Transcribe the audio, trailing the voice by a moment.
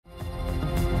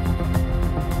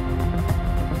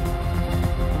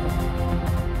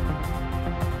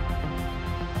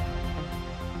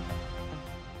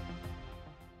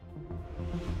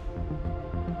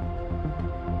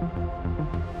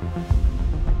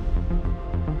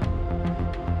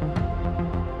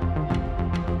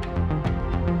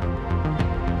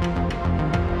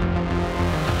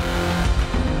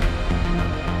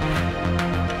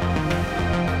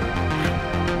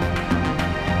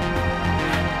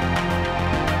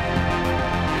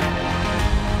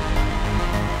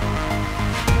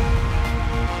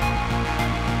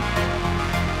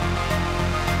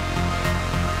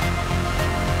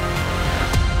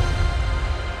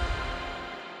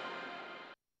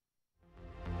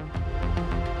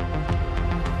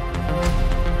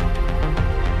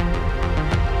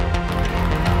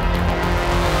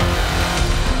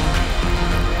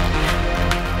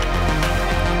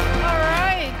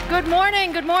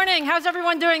Good morning. How's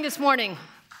everyone doing this morning?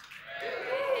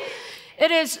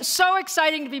 It is so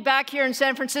exciting to be back here in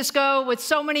San Francisco with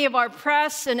so many of our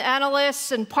press and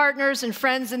analysts and partners and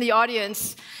friends in the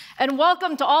audience. And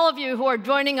welcome to all of you who are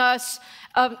joining us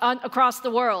across the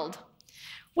world.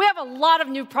 We have a lot of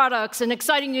new products and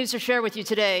exciting news to share with you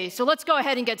today, so let's go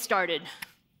ahead and get started.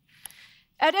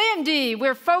 At AMD,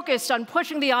 we're focused on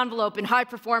pushing the envelope in high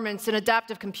performance and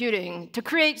adaptive computing to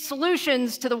create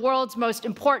solutions to the world's most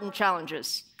important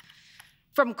challenges.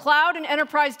 From cloud and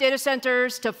enterprise data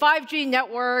centers to 5G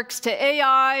networks to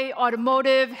AI,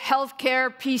 automotive, healthcare,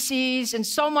 PCs, and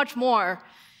so much more,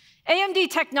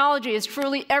 AMD technology is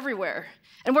truly everywhere,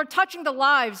 and we're touching the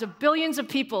lives of billions of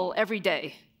people every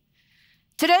day.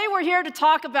 Today, we're here to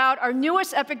talk about our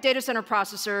newest EPYC data center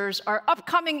processors, our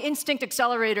upcoming Instinct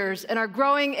accelerators, and our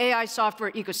growing AI software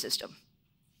ecosystem.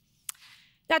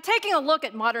 Now, taking a look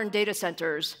at modern data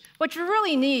centers, what you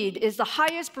really need is the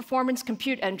highest performance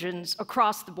compute engines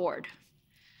across the board.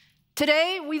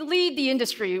 Today, we lead the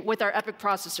industry with our EPYC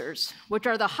processors, which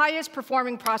are the highest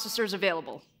performing processors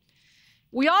available.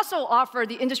 We also offer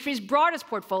the industry's broadest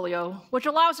portfolio, which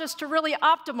allows us to really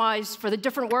optimize for the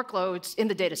different workloads in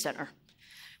the data center.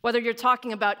 Whether you're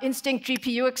talking about Instinct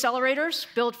GPU accelerators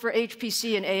built for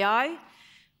HPC and AI,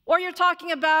 or you're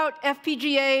talking about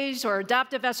FPGAs or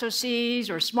adaptive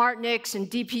SoCs or smart NICs and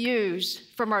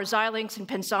DPUs from our Xilinx and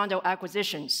Pensando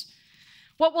acquisitions.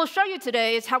 What we'll show you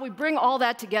today is how we bring all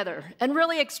that together and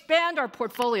really expand our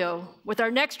portfolio with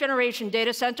our next generation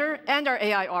data center and our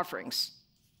AI offerings.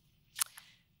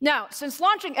 Now, since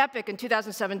launching EPYC in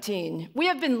 2017, we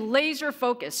have been laser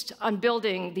focused on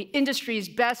building the industry's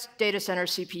best data center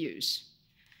CPUs.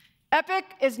 EPYC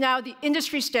is now the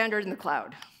industry standard in the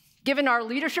cloud, given our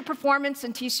leadership performance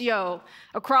and TCO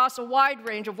across a wide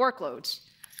range of workloads.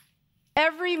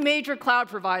 Every major cloud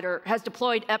provider has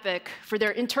deployed EPYC for their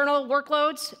internal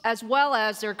workloads as well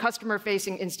as their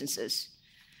customer-facing instances.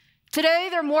 Today,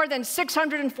 there are more than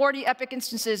 640 EPYC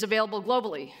instances available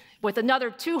globally, with another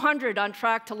 200 on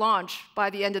track to launch by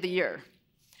the end of the year.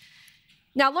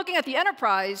 Now, looking at the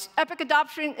enterprise, EPYC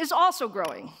adoption is also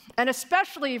growing, and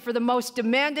especially for the most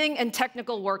demanding and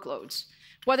technical workloads.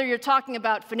 Whether you're talking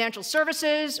about financial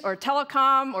services, or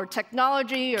telecom, or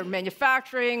technology, or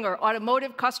manufacturing, or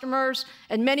automotive customers,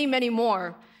 and many, many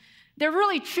more, they're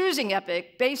really choosing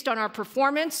EPYC based on our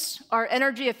performance, our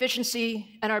energy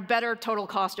efficiency, and our better total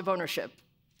cost of ownership.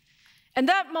 And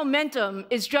that momentum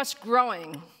is just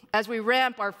growing as we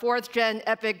ramp our 4th-gen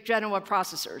EPYC Genoa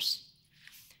processors.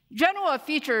 Genoa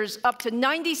features up to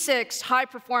 96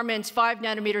 high-performance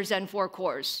 5nm Zen 4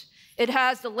 cores. It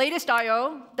has the latest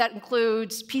I/O that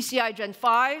includes PCI Gen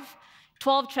 5,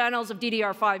 12 channels of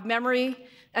DDR5 memory,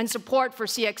 and support for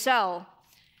CXL.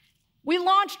 We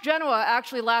launched Genoa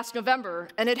actually last November,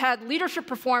 and it had leadership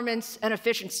performance and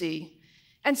efficiency.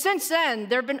 And since then,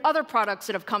 there have been other products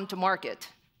that have come to market.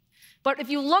 But if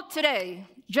you look today,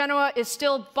 Genoa is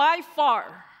still by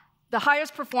far the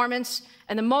highest performance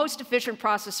and the most efficient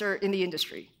processor in the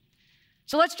industry.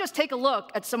 So let's just take a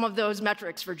look at some of those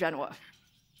metrics for Genoa.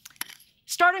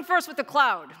 Starting first with the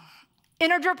cloud,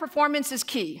 integer performance is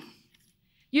key.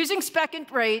 Using spec int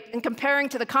rate and comparing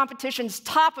to the competition's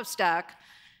top of stack,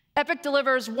 EPYC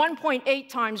delivers 1.8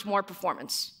 times more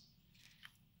performance.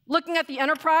 Looking at the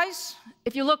enterprise,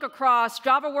 if you look across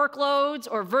Java workloads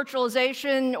or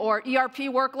virtualization or ERP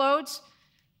workloads,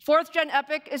 4th-gen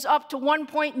EPYC is up to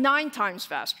 1.9 times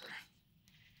faster.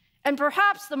 And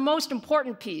perhaps the most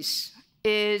important piece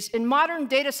is in modern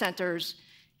data centers,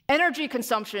 energy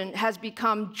consumption has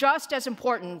become just as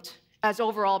important as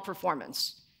overall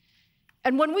performance.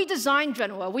 And when we designed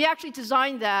Genoa, we actually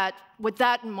designed that with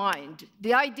that in mind.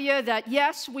 The idea that,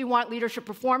 yes, we want leadership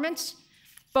performance,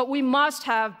 but we must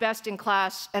have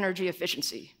best-in-class energy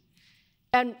efficiency.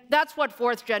 And that's what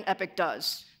 4th-gen EPYC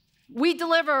does. We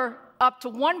deliver up to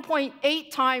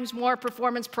 1.8 times more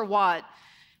performance per watt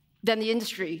than the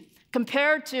industry,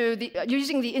 compared to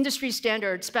using the industry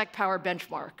standard spec power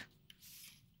benchmark.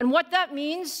 And what that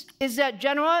means is that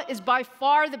Genoa is by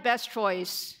far the best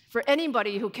choice for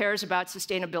anybody who cares about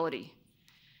sustainability.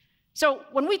 So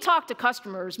when we talk to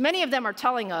customers, many of them are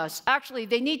telling us, actually,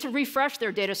 they need to refresh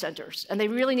their data centers, and they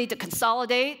really need to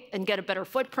consolidate and get a better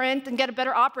footprint and get a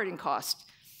better operating cost.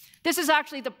 This is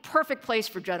actually the perfect place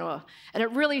for Genoa, and it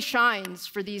really shines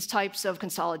for these types of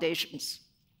consolidations.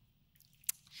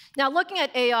 Now, looking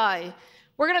at AI,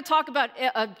 we're going to talk about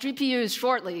GPUs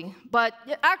shortly, but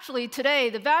actually today,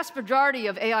 the vast majority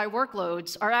of AI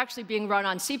workloads are actually being run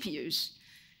on CPUs.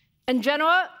 And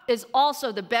Genoa is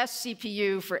also the best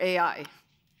CPU for AI.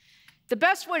 The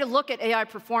best way to look at AI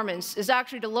performance is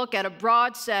actually to look at a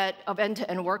broad set of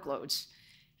end-to-end workloads.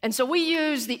 And so we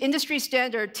use the industry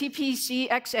standard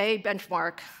TPCXA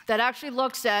benchmark that actually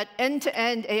looks at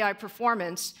end-to-end AI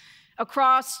performance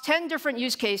across 10 different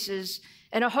use cases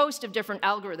and a host of different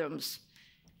algorithms.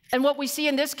 And what we see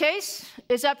in this case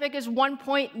is Epic is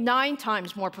 1.9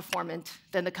 times more performant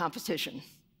than the competition.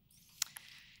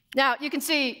 Now, you can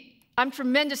see I'm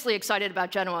tremendously excited about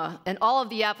Genoa and all of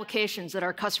the applications that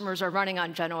our customers are running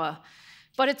on Genoa.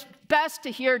 But it's best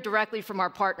to hear directly from our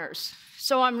partners.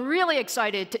 So I'm really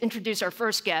excited to introduce our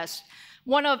first guest,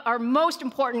 one of our most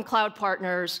important cloud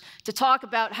partners, to talk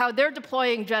about how they're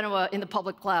deploying Genoa in the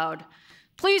public cloud.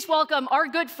 Please welcome our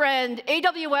good friend,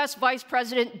 AWS Vice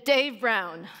President Dave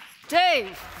Brown.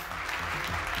 Dave.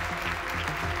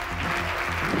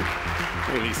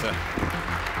 Hey, Lisa.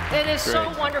 It is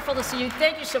so wonderful to see you.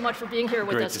 Thank you so much for being here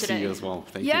with us today. Great to see you as well.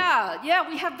 Thank you. Yeah,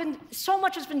 we have been, so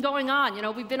much has been going on. You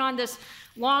know, we've been on this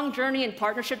long journey and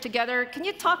partnership together. Can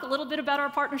you talk a little bit about our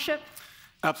partnership?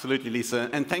 Absolutely, Lisa.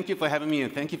 And thank you for having me,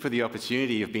 and thank you for the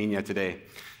opportunity of being here today.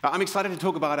 I'm excited to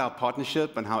talk about our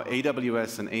partnership and how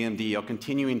AWS and AMD are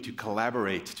continuing to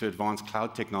collaborate to advance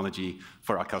cloud technology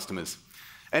for our customers.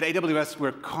 At AWS,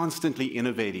 we're constantly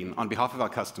innovating on behalf of our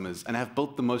customers and have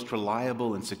built the most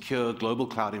reliable and secure global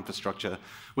cloud infrastructure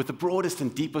with the broadest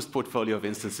and deepest portfolio of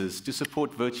instances to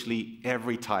support virtually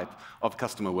every type of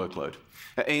customer workload.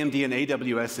 AMD and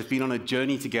AWS have been on a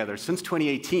journey together since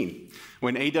 2018,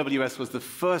 when AWS was the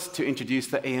first to introduce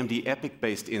the AMD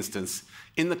EPYC-based instance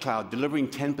in the cloud, delivering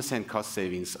 10% cost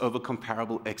savings over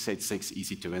comparable x86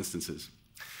 EC2 instances.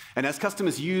 And as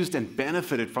customers used and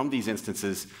benefited from these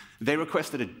instances, they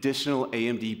requested additional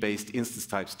AMD-based instance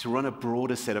types to run a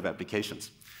broader set of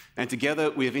applications. And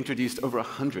together, we have introduced over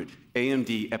 100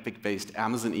 AMD EPYC-based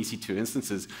Amazon EC2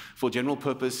 instances for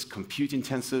general-purpose,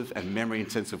 compute-intensive, and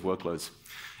memory-intensive workloads.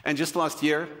 And just last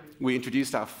year, we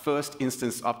introduced our first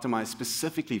instance optimized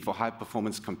specifically for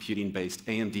high-performance computing-based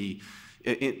AMD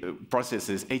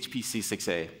processors,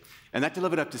 HPC6A. And that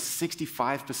delivered up to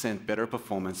 65% better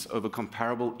performance over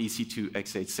comparable EC2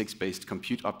 x86-based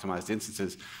compute-optimized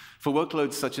instances for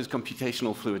workloads such as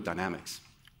computational fluid dynamics.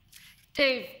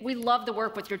 Dave, we love the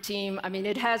work with your team. I mean,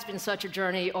 it has been such a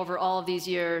journey over all of these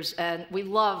years, and we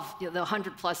love the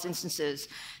 100+ instances.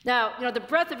 Now, the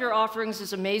breadth of your offerings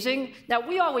is amazing. Now,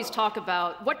 we always talk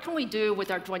about what can we do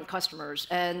with our joint customers,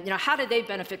 and how do they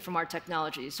benefit from our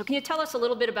technology? So can you tell us a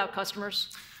little bit about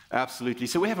customers? Absolutely.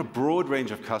 So we have a broad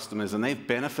range of customers, and they've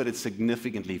benefited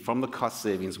significantly from the cost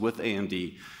savings with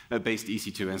AMD-based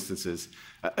EC2 instances.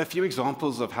 A few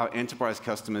examples of how enterprise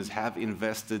customers have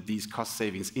invested these cost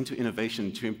savings into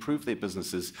innovation to improve their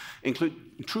businesses include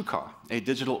TrueCar, a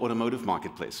digital automotive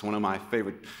marketplace, one of my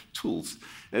favorite tools.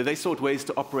 They sought ways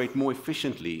to operate more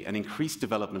efficiently and increase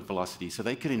development velocity so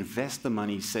they could invest the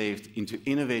money saved into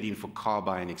innovating for car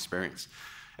buying experience.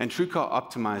 And TrueCar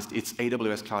optimized its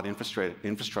AWS cloud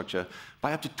infrastructure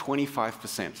by up to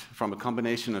 25% from a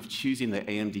combination of choosing the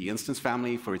AMD instance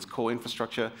family for its core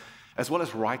infrastructure, as well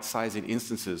as right-sizing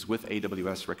instances with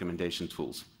AWS recommendation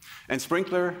tools. And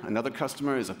Sprinkler, another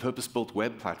customer, is a purpose-built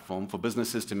web platform for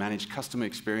businesses to manage customer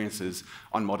experiences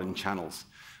on modern channels.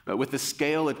 With the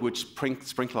scale at which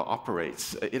Sprinkler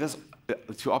operates, it is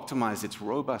to optimize its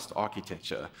robust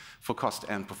architecture for cost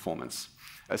and performance.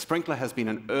 Sprinkler has been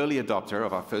an early adopter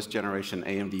of our first-generation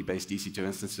AMD-based EC2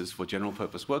 instances for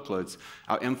general-purpose workloads,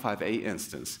 our M5A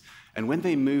instance. And when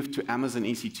they moved to Amazon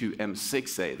EC2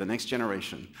 M6A, the next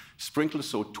generation, Sprinkler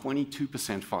saw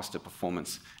 22% faster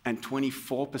performance and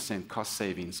 24% cost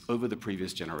savings over the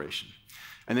previous generation.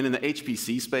 And then in the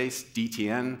HPC space,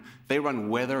 DTN, they run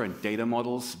weather and data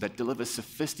models that deliver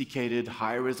sophisticated,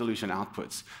 high-resolution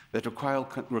outputs that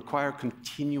require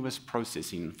continuous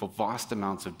processing for vast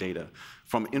amounts of data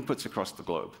from inputs across the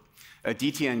globe.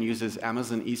 DTN uses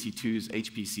Amazon EC2's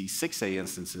HPC6A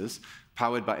instances,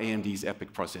 powered by AMD's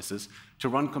EPYC processors, to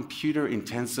run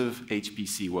computer-intensive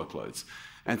HPC workloads.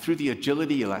 And through the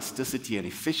agility, elasticity, and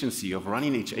efficiency of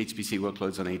running HPC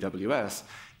workloads on AWS,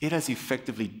 it has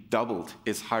effectively doubled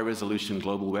its high-resolution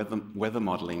global weather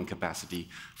modeling capacity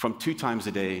from 2 times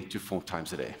a day to 4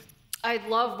 times a day. I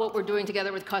love what we're doing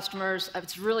together with customers.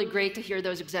 It's really great to hear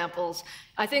those examples.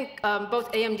 I think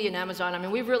both AMD and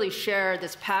Amazon, we really share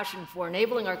this passion for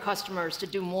enabling our customers to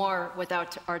do more with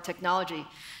our technology.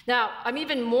 Now, I'm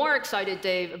even more excited,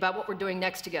 Dave, about what we're doing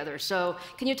next together. So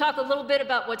can you talk a little bit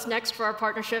about what's next for our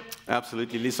partnership?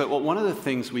 Absolutely, Lisa. Well, one of the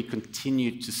things we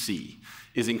continue to see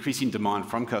is increasing demand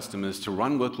from customers to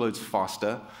run workloads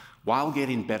faster while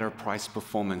getting better price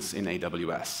performance in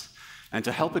AWS. And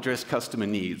to help address customer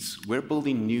needs, we're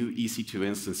building new EC2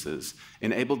 instances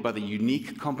enabled by the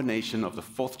unique combination of the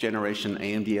 4th generation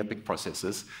AMD EPYC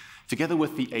processors together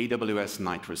with the AWS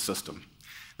Nitrous system.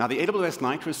 Now, the AWS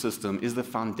Nitro system is the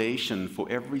foundation for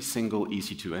every single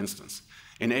EC2 instance,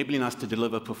 enabling us to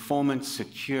deliver performant,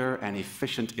 secure, and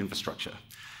efficient infrastructure.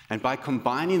 And by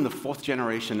combining the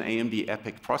 4th-generation AMD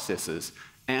EPYC processors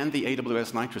and the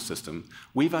AWS Nitro system,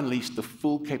 we've unleashed the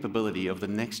full capability of the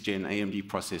next-gen AMD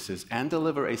processors and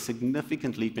deliver a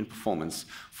significant leap in performance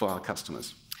for our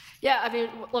customers. Yeah, I mean,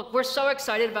 look, we're so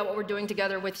excited about what we're doing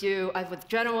together with you, with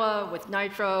Genoa, with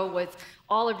Nitro, with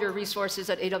all of your resources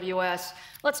at AWS.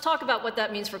 Let's talk about what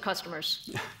that means for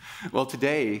customers. Well,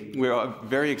 today, we are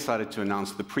very excited to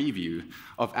announce the preview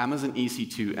of Amazon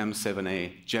EC2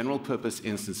 M7a general-purpose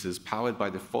instances powered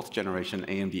by the 4th-generation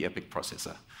AMD EPYC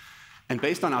processor. And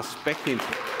based on our spec... They're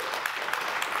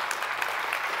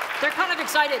kind of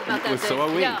excited about that, well, so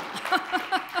are we. Yeah.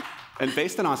 And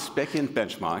based on our spec-in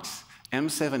benchmarks,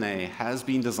 M7a has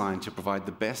been designed to provide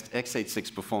the best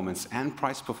x86 performance and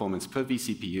price performance per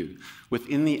vCPU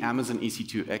within the Amazon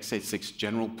EC2 x86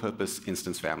 general-purpose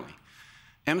instance family.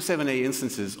 M7a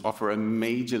instances offer a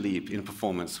major leap in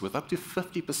performance with up to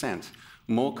 50%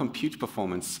 more compute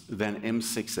performance than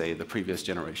M6a, the previous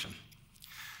generation.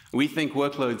 We think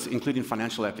workloads, including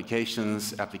financial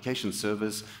applications, application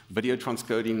servers, video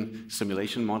transcoding,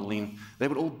 simulation modeling, they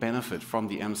would all benefit from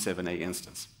the M7a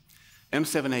instance.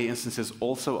 M7a instances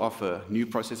also offer new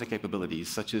processor capabilities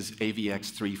such as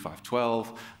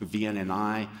AVX3512,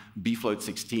 VNNI,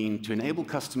 bfloat16 to enable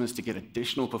customers to get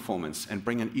additional performance and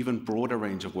bring an even broader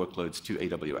range of workloads to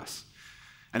AWS.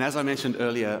 And as I mentioned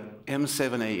earlier,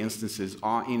 M7a instances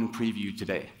are in preview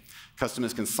today.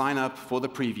 Customers can sign up for the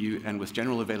preview and with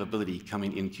general availability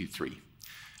coming in Q3.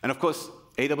 And of course,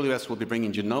 AWS will be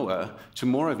bringing Genoa to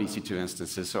more of EC2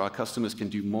 instances so our customers can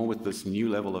do more with this new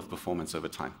level of performance over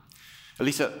time.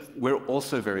 Elisa, we're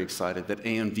also very excited that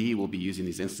AMD will be using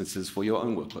these instances for your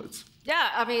own workloads. Yeah,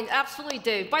 I mean, absolutely,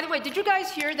 Dave. By the way, did you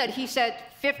guys hear that he said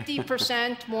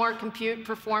 50% more compute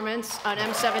performance on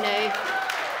M7a?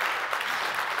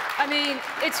 I mean,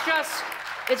 it's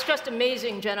just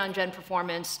amazing gen-on-gen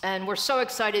performance, and we're so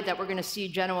excited that we're going to see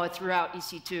Genoa throughout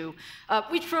EC2.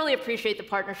 We truly appreciate the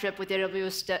partnership with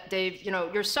AWS, Dave. You know,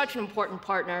 you're such an important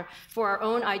partner for our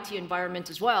own IT environment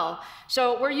as well.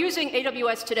 So we're using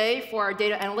AWS today for our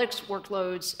data analytics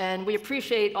workloads, and we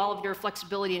appreciate all of your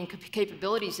flexibility and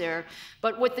capabilities there.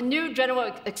 But with the new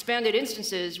Genoa expanded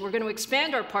instances, we're going to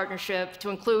expand our partnership to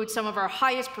include some of our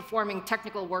highest performing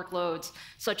technical workloads,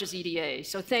 such as EDA.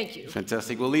 So thank you.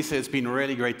 Fantastic. Well, Lisa, it's been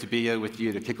really great to be here with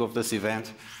you to kick off this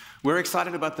event. We're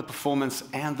excited about the performance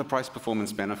and the price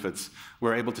performance benefits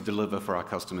we're able to deliver for our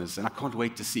customers, and I can't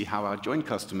wait to see how our joint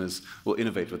customers will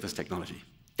innovate with this technology.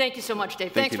 Thank you so much,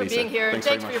 Dave. Thanks for being here, and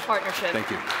thanks for your partnership.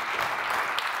 Thank you.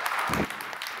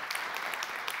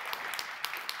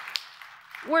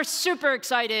 We're super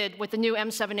excited with the new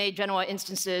M7a Genoa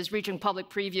instances reaching public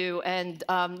preview, and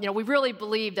we really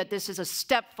believe that this is a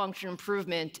step function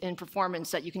improvement in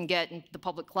performance that you can get in the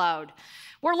public cloud.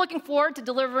 We're looking forward to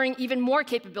delivering even more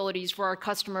capabilities for our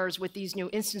customers with these new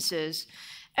instances.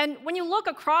 And when you look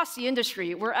across the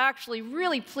industry, we're actually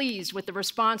really pleased with the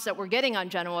response that we're getting on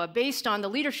Genoa based on the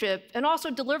leadership and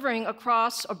also delivering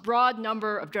across a broad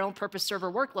number of general-purpose server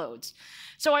workloads.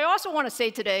 So I also want to say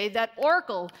today that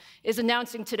Oracle is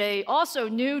announcing today also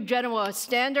new Genoa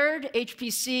standard,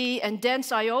 HPC, and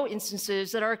dense I/O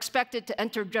instances that are expected to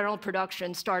enter general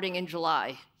production starting in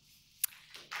July.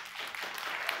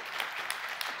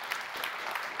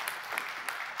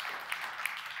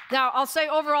 Now, I'll say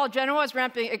overall, Genoa is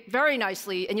ramping very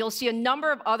nicely, and you'll see a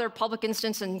number of other public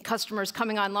instance and customers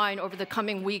coming online over the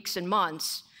coming weeks and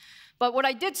months. But what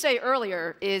I did say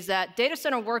earlier is that data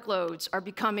center workloads are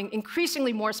becoming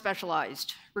increasingly more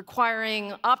specialized,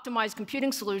 requiring optimized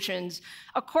computing solutions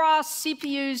across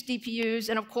CPUs, DPUs,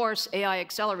 and of course, AI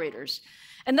accelerators.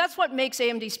 And that's what makes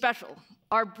AMD special.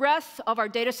 Our breadth of our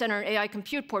data center and AI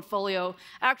compute portfolio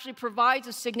actually provides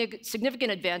a significant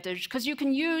advantage because you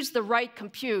can use the right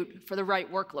compute for the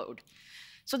right workload.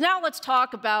 So now let's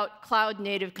talk about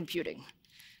cloud-native computing.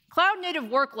 Cloud-native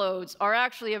workloads are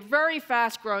actually a very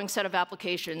fast-growing set of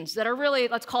applications that are really,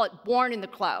 let's call it, born in the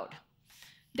cloud.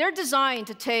 They're designed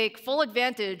to take full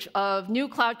advantage of new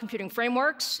cloud computing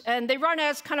frameworks, and they run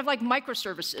as kind of like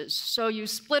microservices. So you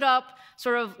split up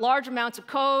sort of large amounts of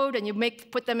code, and you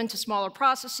put them into smaller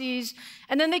processes,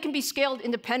 and then they can be scaled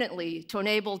independently to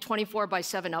enable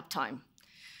 24/7 uptime.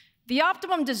 The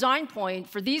optimum design point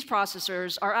for these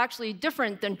processors are actually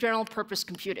different than general-purpose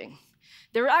computing.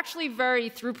 They're actually very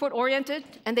throughput-oriented,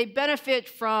 and they benefit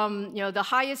from the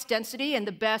highest density and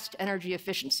the best energy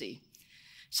efficiency.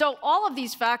 So all of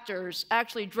these factors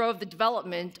actually drove the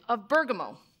development of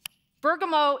Bergamo.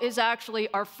 Bergamo is actually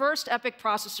our first EPYC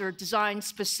processor designed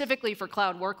specifically for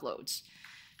cloud workloads.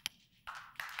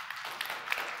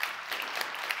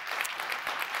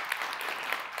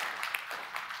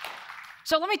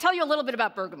 So let me tell you a little bit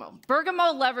about Bergamo.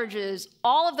 Bergamo leverages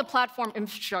all of the platform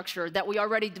infrastructure that we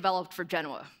already developed for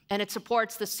Genoa, and it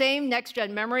supports the same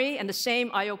next-gen memory and the same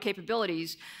I/O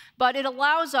capabilities, but it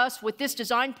allows us, with this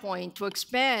design point, to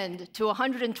expand to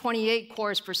 128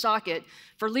 cores per socket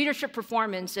for leadership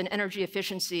performance and energy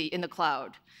efficiency in the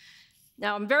cloud.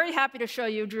 Now, I'm very happy to show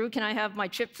you, Drew, can I have my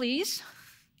chip, please?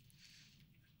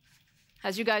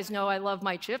 As you guys know, I love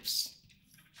my chips.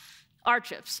 Our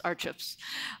chips, our chips.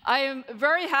 I am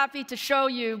very happy to show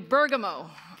you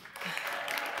Bergamo.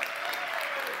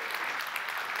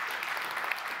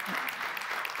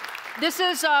 This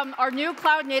is our new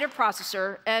cloud-native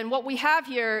processor, and what we have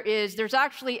here is there's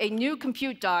actually a new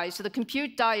compute die. So the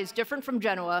compute die is different from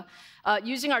Genoa,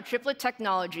 using our chiplet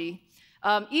technology.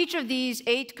 Each of these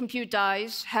 8 compute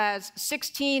dies has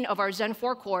 16 of our Zen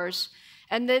 4 cores,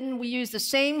 and then we use the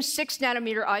same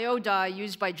 6-nanometer I/O die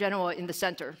used by Genoa in the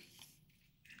center.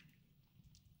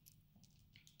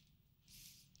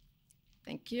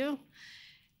 Thank you.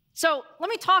 So let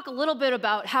me talk a little bit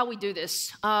about how we do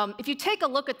this. If you take a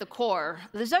look at the core,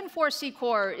 the Zen 4C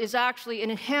core is actually an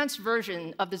enhanced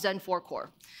version of the Zen 4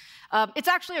 core. It's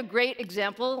actually a great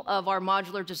example of our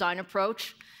modular design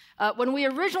approach. When we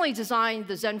originally designed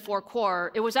the Zen 4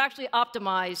 core, it was actually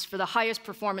optimized for the highest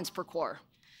performance per core.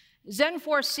 Zen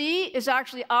 4C is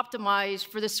actually optimized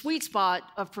for the sweet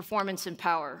spot of performance and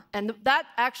power. And that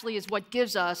actually is what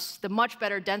gives us the much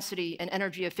better density and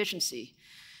energy efficiency.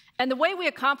 And the way we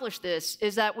accomplish this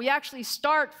is that we actually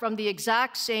start from the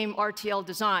exact same RTL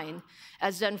design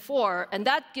as Zen 4, and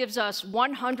that gives us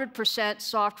 100%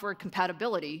 software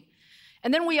compatibility.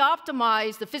 And then we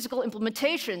optimize the physical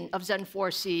implementation of Zen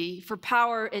 4C for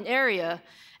power and area,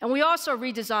 and we also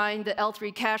redesign the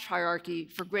L3 cache hierarchy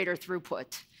for greater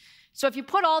throughput. So if you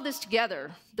put all this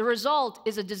together, the result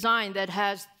is a design that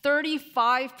has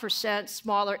 35%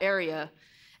 smaller area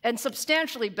and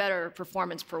substantially better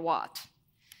performance per watt.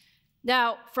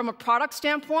 Now, from a product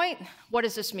standpoint, what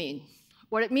does this mean?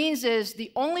 What it means is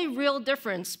the only real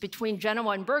difference between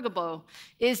Genoa and Bergamo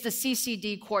is the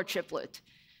CCD core chiplet.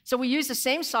 So we use the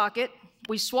same socket,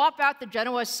 we swap out the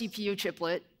Genoa CPU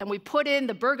chiplet, and we put in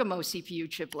the Bergamo CPU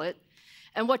chiplet.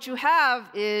 And what you have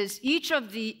is each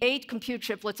of the 8 compute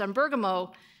chiplets on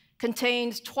Bergamo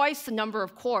contains twice the number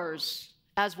of cores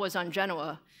as was on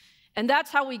Genoa. And that's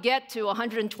how we get to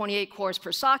 128 cores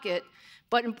per socket.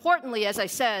 But importantly, as I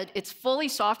said, it's fully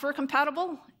software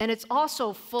compatible, and it's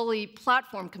also fully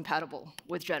platform compatible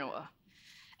with Genoa.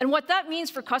 And what that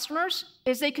means for customers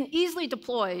is they can easily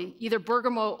deploy either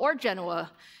Bergamo or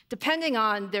Genoa, depending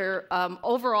on their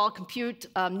overall compute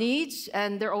needs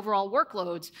and their overall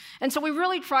workloads. And so we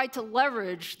really tried to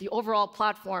leverage the overall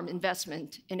platform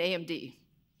investment in AMD.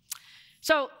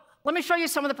 So let me show you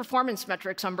some of the performance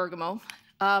metrics on Bergamo.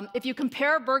 If you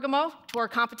compare Bergamo to our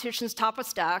competition's top of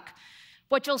stack,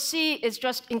 what you'll see is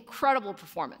just incredible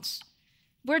performance.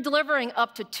 We're delivering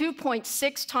up to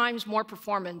 2.6 times more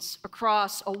performance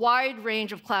across a wide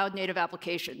range of cloud-native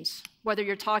applications, whether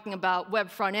you're talking about web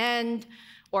front end,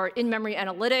 or in-memory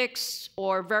analytics,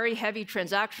 or very heavy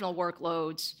transactional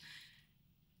workloads.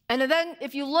 And then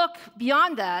if you look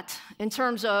beyond that, in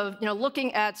terms of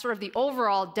looking at sort of the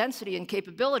overall density and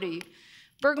capability,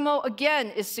 Bergamo, again,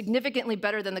 is significantly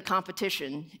better than the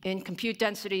competition in compute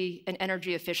density and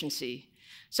energy efficiency.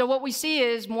 So what we see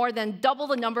is more than double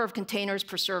the number of containers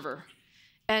per server,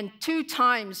 and 2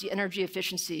 times the energy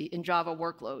efficiency in Java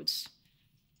workloads.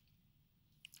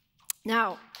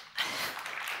 Now,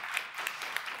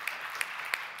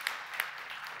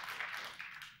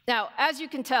 as you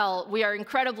can tell, we are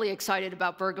incredibly excited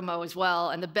about Bergamo as well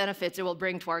and the benefits it will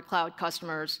bring to our cloud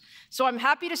customers. So I'm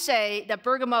happy to say that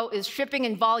Bergamo is shipping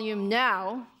in volume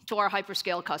now to our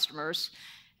hyperscale customers.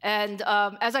 And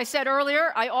as I said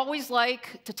earlier, I always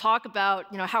like to talk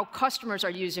about how customers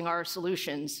are using our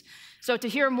solutions. So to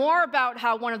hear more about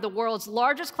how one of the world's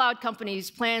largest cloud companies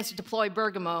plans to deploy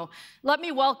Bergamo, let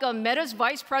me welcome Meta's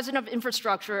Vice President of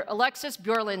Infrastructure, Alexis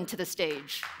Björlin, to the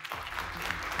stage.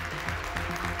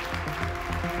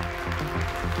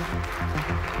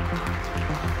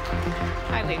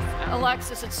 Hi, Lisa.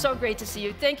 Alexis, it's so great to see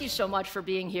you. Thank you so much for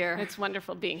being here. It's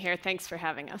wonderful being here. Thanks for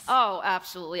having us. Oh,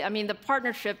 absolutely. I mean, the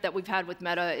partnership that we've had with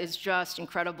Meta is just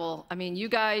incredible. I mean, you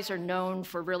guys are known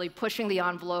for really pushing the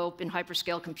envelope in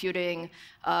hyperscale computing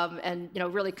and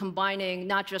really combining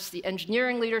not just the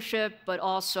engineering leadership, but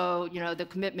also the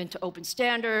commitment to open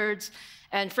standards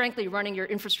and, frankly, running your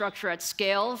infrastructure at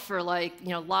scale for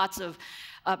lots of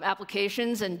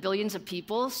applications and billions of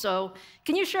people. So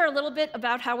can you share a little bit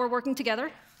about how we're working together?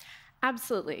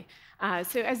 Absolutely.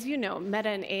 So as you know, Meta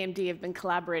and AMD have been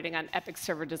collaborating on EPYC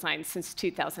server design since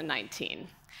 2019.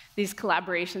 These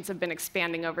collaborations have been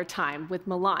expanding over time with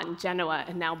Milan, Genoa,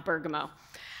 and now Bergamo.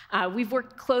 We've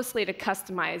worked closely to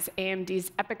customize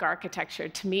AMD's EPYC architecture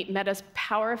to meet Meta's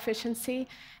power efficiency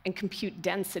and compute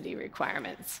density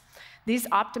requirements. These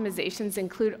optimizations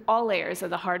include all layers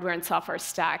of the hardware and software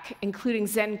stack, including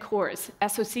Zen cores,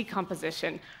 SoC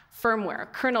composition,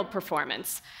 firmware, kernel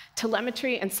performance,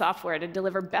 telemetry, and software to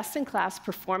deliver best-in-class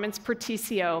performance per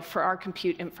TCO for our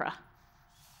compute infra.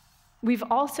 We've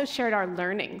also shared our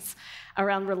learnings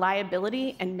around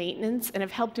reliability and maintenance and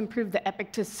have helped improve the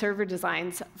EPYC to server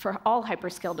designs for all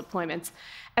hyperscale deployments,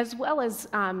 as well as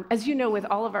you know, with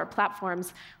all of our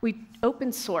platforms, we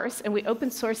open source, and we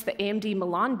open source the AMD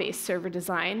Milan-based server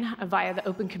design via the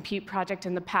Open Compute project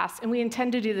in the past, and we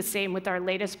intend to do the same with our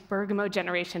latest Bergamo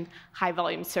generation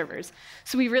high-volume servers.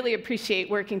 So we really appreciate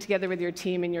working together with your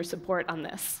team and your support on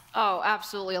this. Oh,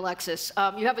 absolutely, Alexis.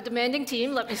 You have a demanding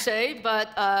team, let me say, but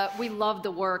we love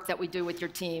the work that we do with your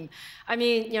team. I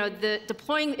mean,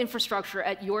 deploying infrastructure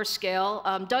at your scale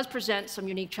does present some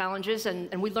unique challenges,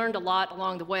 and we learned a lot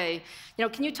along the way.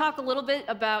 Can you talk a little bit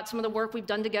about some of the work we've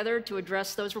done together to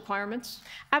address those requirements?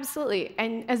 Absolutely.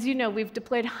 And as you know, we've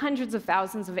deployed hundreds of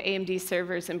thousands of AMD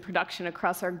servers in production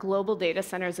across our global data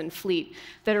centers and fleet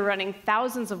that are running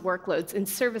thousands of workloads in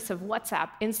service of WhatsApp,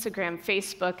 Instagram,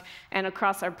 Facebook, and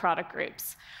across our product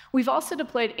groups. We've also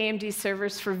deployed AMD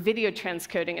servers for video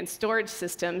transcoding and storage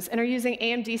systems and are using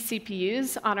AMD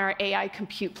CPUs on our AI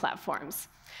compute platforms.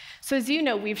 So as you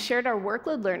know, we've shared our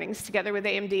workload learnings together with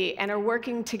AMD and are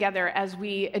working together as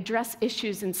we address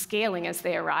issues in scaling as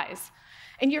they arise.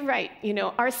 And you're right,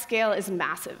 our scale is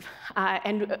massive,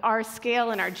 and our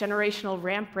scale and our generational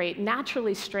ramp rate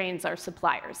naturally strains our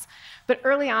suppliers. But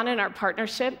early on in our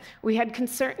partnership, we had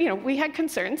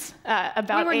concerns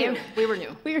about about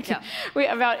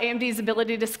AMD's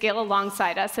ability to scale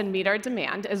alongside us and meet our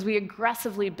demand as we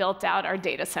aggressively built out our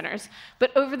data centers.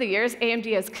 But over the years,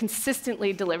 AMD has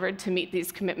consistently delivered to meet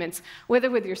these commitments,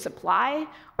 whether with your supply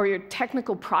or your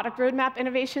technical product roadmap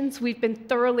innovations. We've been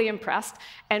thoroughly impressed,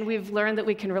 and we've learned that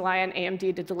we can rely on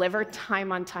AMD to deliver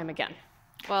time on time again.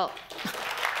 Well,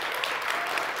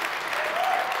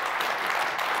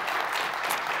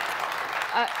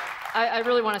 I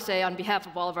really want to say, on behalf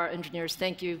of all of our engineers,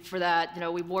 thank you for that.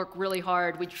 We work really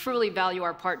hard. We truly value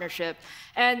our partnership.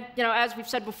 And as we've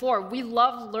said before, we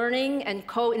love learning and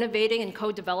co-innovating and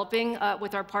co-developing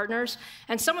with our partners.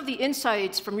 And some of the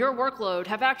insights from your workload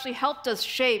have actually helped us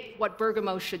shape what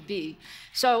Bergamo should be.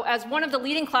 So as one of the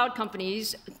leading cloud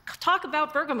companies, talk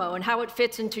about Bergamo and how it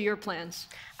fits into your plans.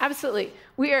 Absolutely.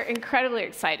 We are incredibly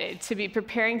excited to be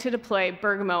preparing to deploy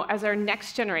Bergamo as our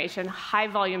next generation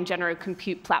high-volume general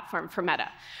compute platform for Meta.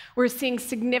 We're seeing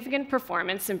significant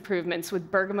performance improvements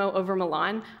with Bergamo over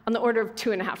Milan on the order of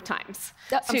 2.5 times.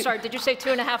 I'm sorry, did you say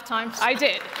 2.5 times? I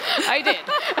did.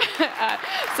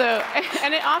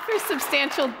 And it offers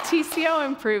substantial TCO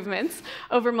improvements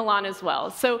over Milan as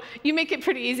well. So you make it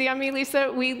pretty easy on me,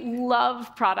 Lisa. We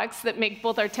love products that make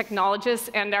both our technologists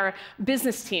and our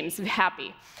business teams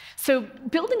happy. So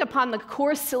building upon the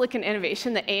core silicon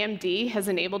innovation that AMD has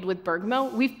enabled with Bergamo,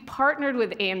 we've partnered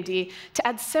with AMD to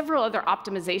add several other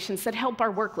optimizations that help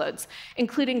our workloads,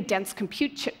 including dense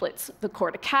compute chiplets, the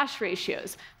core-to-cache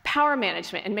ratios, power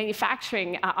management, and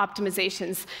manufacturing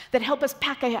optimizations that help us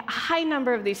pack a high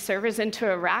number of these servers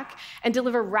into a rack and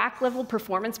deliver rack-level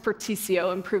performance per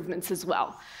TCO improvements as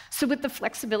well. So with the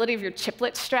flexibility of your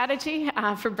chiplet strategy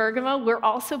for Bergamo, we're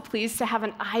also pleased to have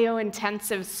an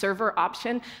I/O-intensive server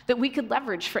option that we could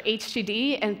leverage for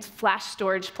HDD and flash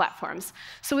storage platforms.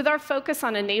 So with our focus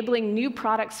on enabling new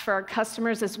products for our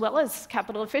customers as well as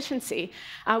capital efficiency,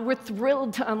 we're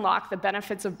thrilled to unlock the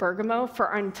benefits of Bergamo for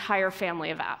our entire family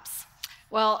of apps.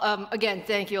 Well, again,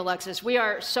 thank you, Alexis. We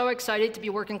are so excited to be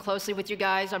working closely with you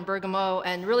guys on Bergamo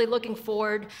and really looking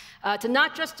forward to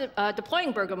not just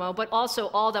deploying Bergamo, but also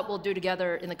all that we'll do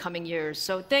together in the coming years.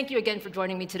 So thank you again for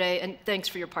joining me today, and thanks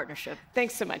for your partnership.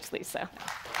 Thanks so much, Lisa.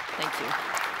 Thank you.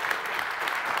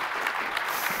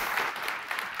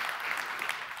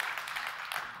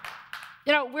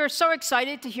 We're so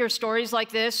excited to hear stories like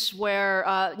this where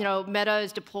Meta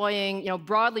is deploying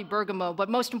broadly Bergamo, but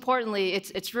most importantly,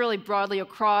 it's really broadly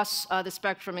across the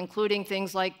spectrum, including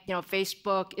things like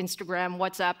Facebook, Instagram,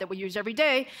 WhatsApp that we use every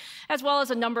day, as well as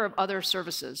a number of other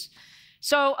services.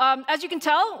 So as you can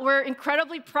tell, we're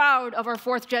incredibly proud of our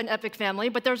 4th-gen EPYC family,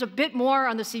 but there's a bit more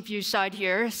on the CPU side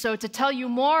here. So to tell you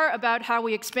more about how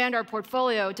we expand our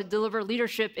portfolio to deliver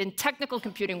leadership in technical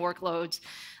computing workloads,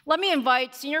 let me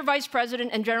invite Senior Vice President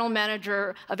and General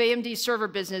Manager of AMD Server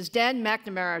Business, Dan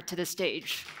McNamara, to the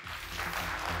stage.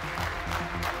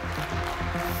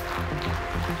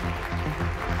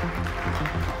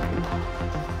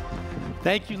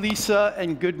 Thank you, Lisa,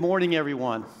 and good morning,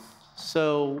 everyone.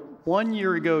 So 1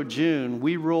 year ago, June,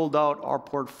 we rolled out our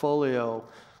portfolio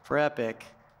for Epic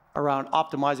around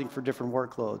optimizing for different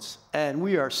workloads. And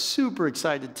we are super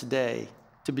excited today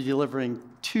to be delivering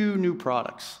 2 new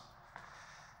products.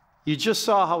 You just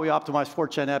saw how we optimized 4th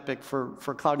Gen Epic for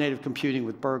cloud-native computing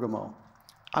with Bergamo.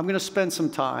 I'm going to spend some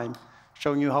time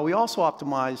showing you how we also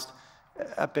optimized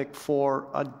Epic for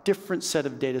a different set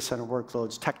of data center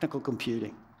workloads, technical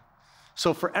computing.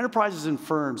 So for enterprises and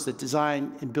firms that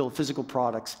design and build physical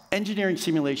products, engineering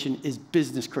simulation is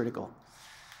business critical.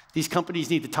 These companies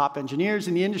need the top engineers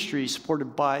in the industry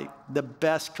supported by the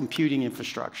best computing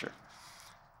infrastructure.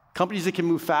 Companies that can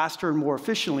move faster and more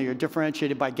efficiently are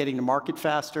differentiated by getting to market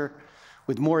faster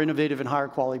with more innovative and higher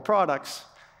quality products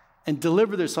and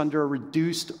deliver this under a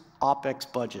reduced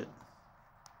OpEx budget.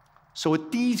 So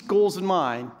with these goals in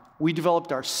mind, we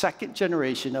developed our 2nd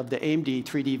generation of the AMD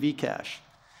 3D V-Cache.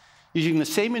 Using the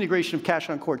same integration of cache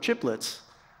on core chiplets,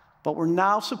 but we're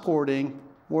now supporting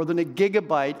more than 1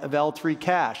 gigabyte of L3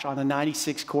 cache on a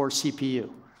 96-core CPU.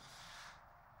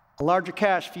 A larger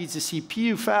cache feeds the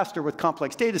CPU faster with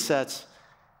complex data sets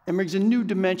and brings a new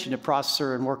dimension to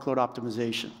processor and workload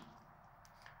optimization.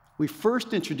 We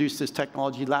first introduced this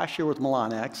technology last year with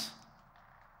Milan X,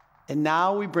 and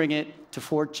now we bring it to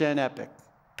 4th Gen Epic,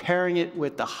 pairing it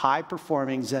with the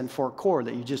high-performing Zen 4 core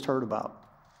that you just heard about.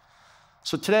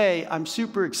 So today, I'm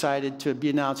super excited to be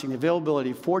announcing the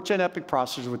availability of 4th Gen Epic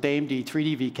processors with AMD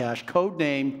 3D V-Cache,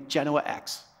 codenamed Genoa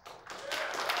X.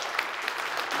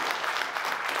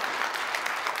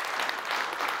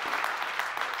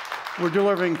 We're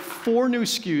delivering 4 new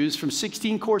SKUs from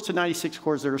 16 cores to 96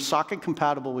 cores that are socket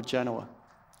compatible with Genoa.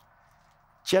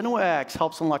 Genoa X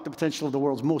helps unlock the potential of the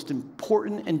world's most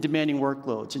important and demanding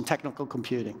workloads in technical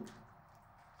computing.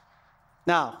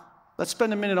 Now, let's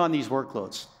spend a minute on these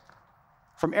workloads.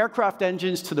 From aircraft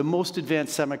engines to the most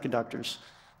advanced semiconductors,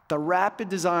 the rapid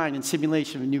design and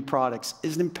simulation of new products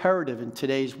is an imperative in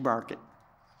today's market.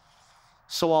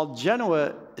 So while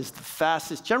Genoa is the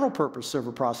fastest general-purpose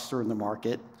server processor in the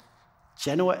market,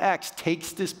 Genoa X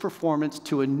takes this performance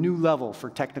to a new level for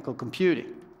technical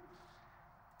computing.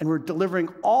 And we're delivering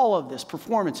all of this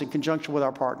performance in conjunction with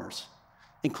our partners,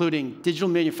 including digital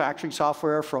manufacturing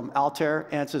software from Altair,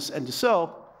 Ansys, and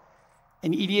Dassault,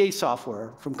 and EDA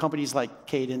software from companies like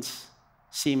Cadence,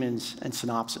 Siemens, and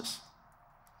Synopsys.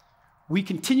 We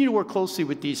continue to work closely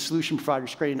with these solution providers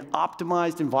to create an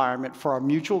optimized environment for our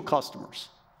mutual customers.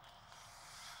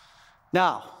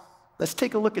 Now, let's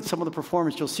take a look at some of the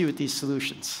performance you'll see with these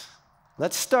solutions.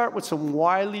 Let's start with some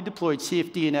widely deployed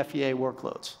CFD and FEA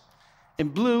workloads. In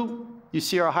blue, you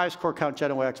see our highest core count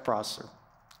Genoa X processor.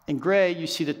 In gray, you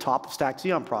see the top of stack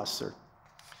Xeon processor.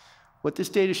 What this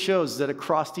data shows is that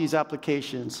across these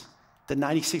applications, the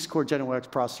 96-core Genoa X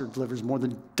processor delivers more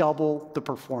than double the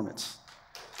performance.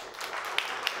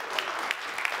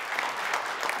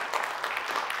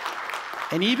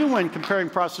 And even when comparing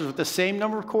processors with the same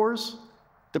number of cores,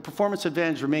 the performance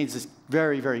advantage remains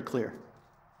very, very clear.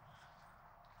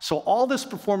 So all this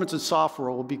performance and software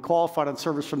will be qualified on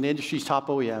servers from the industry's top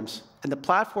OEMs, and the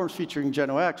platforms featuring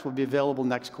Genoa X will be available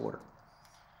next quarter.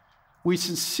 We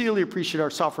sincerely appreciate our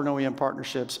software and OEM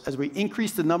partnerships as we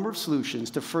increase the number of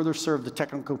solutions to further serve the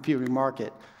technical computing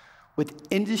market with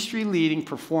industry-leading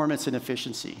performance and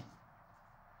efficiency.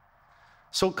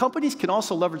 So companies can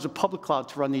also leverage the public cloud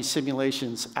to run these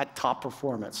simulations at top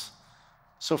performance.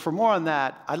 So for more on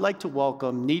that, I'd like to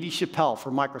welcome Nidhi Chappell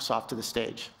from Microsoft to the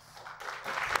stage.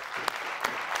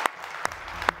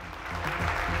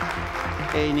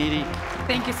 Hey, Nidhi.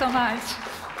 Thank you so much.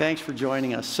 Thanks for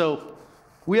joining us. So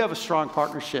we have a strong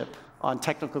partnership on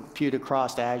technical compute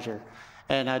across Azure,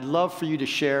 and I'd love for you to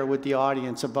share with the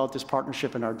audience about this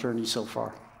partnership and our journey so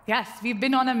far. Yes, we've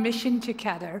been on a mission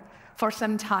together for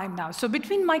some time now. So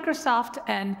between Microsoft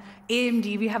and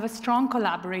AMD, we have a strong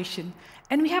collaboration,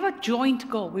 and we have a joint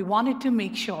goal. We wanted to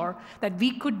make sure that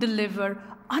we could deliver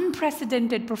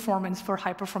unprecedented performance for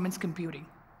high-performance computing.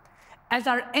 As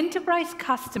our enterprise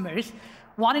customers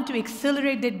wanted to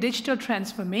accelerate their digital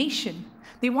transformation,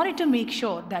 they wanted to make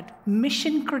sure that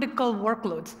mission-critical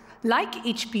workloads like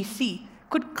HPC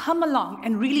could come along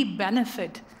and really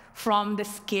benefit from the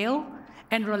scale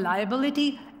and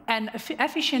reliability and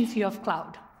efficiency of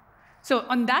cloud. So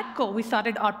on that goal, we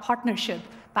started our partnership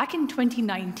back in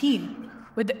 2019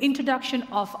 with the introduction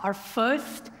of our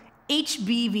first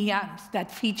HBVMs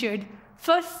that featured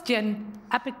first-gen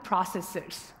Epic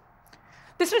processors.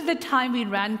 This was the time we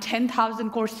ran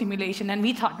 10,000 core simulation, and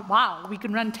we thought, wow, we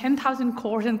can run 10,000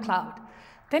 cores in cloud.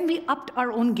 then we upped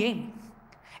our own game.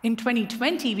 In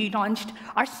 2020, we launched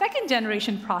our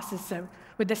second-generation processor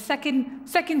with the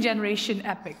second-generation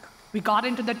EPYC. We got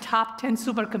into the top 10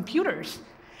 supercomputers,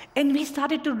 and we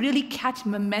started to really catch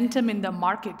momentum in the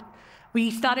market.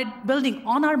 We started building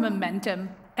on our momentum,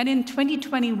 and in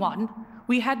 2021,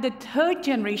 we had the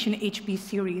third-generation HP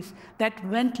series that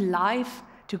went live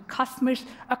to customers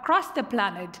across the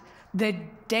planet the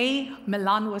day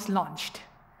Milan was launched.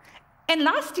 And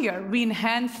last year, we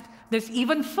enhanced this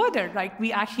even further, right?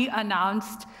 We actually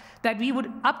announced that we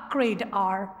would upgrade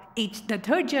the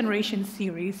third-generation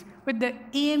series with the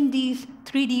AMD's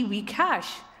 3D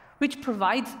V-Cache, which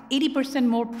provides 80%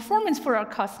 more performance for our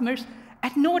customers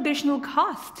at no additional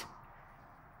cost.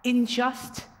 In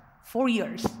just 4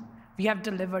 years, we have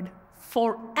delivered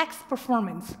 4x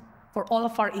performance for all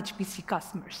of our HPC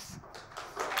customers.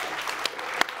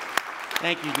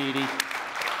 Thank you, Nidhi.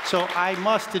 So I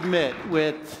must admit,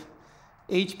 with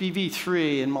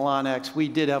HBV3 and Milan X, we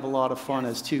did have a lot of fun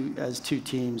as two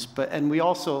teams, and we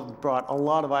also brought a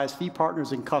lot of ISV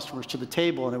partners and customers to the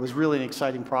table, and it was really an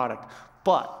exciting product.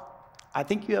 But I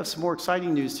think you have some more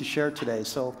exciting news to share today,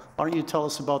 so why don't you tell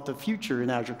us about the future in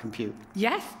Azure Compute?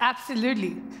 Yes,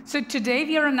 absolutely. So today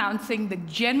we are announcing the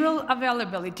general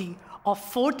availability of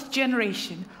 4th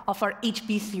generation of our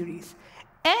HP series.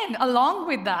 And along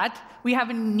with that, we have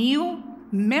a new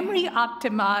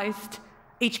memory-optimized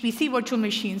HPC virtual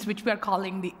machines, which we are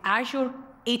calling the Azure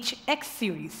HX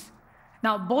series.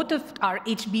 Now, both of our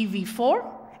HBV4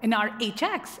 and our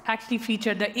HX actually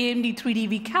feature the AMD 3D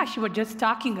V-Cache you were just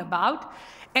talking about,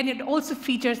 and it also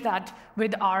features that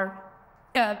with our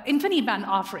InfiniBand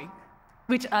offering,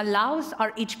 which allows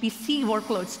our HPC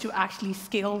workloads to actually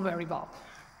scale very well.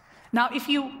 Now, if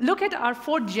you look at our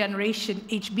 4th generation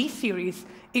HB series,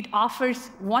 it offers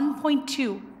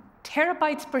 1.2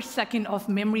 terabytes per second of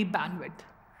memory bandwidth.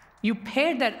 You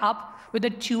pair that up with the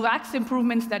 2x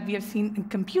improvements that we have seen in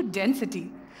compute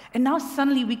density, and now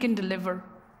suddenly we can deliver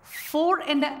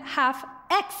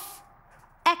 4.5x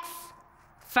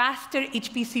faster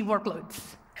HPC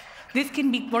workloads. This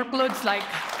can be workloads like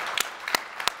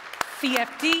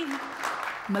CFD,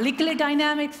 molecular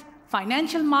dynamics,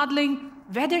 financial modeling,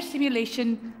 weather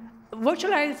simulation,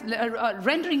 virtualized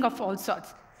rendering of all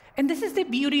sorts. And this is the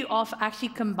beauty of actually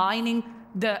combining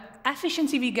the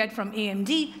efficiency we get from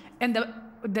AMD and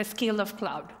the scale of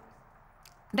cloud.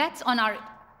 That's on our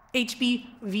HP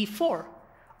V4.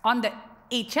 On the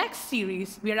HX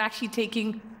series, we are actually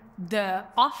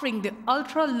offering the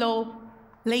ultra-low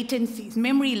latencies,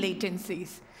 memory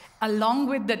latencies, along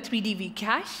with the 3D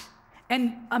V-Cache,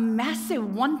 and a massive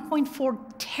 1.4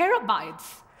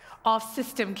 terabytes of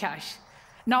system cache.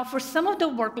 Now, for some of the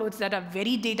workloads that are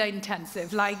very data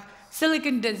intensive, like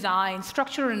silicon design,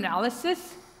 structural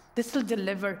analysis, this will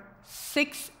deliver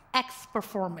 6x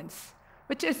performance,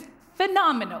 which is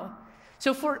phenomenal.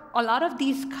 So for a lot of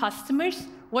these customers,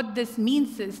 what this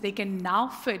means is they can now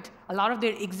fit a lot of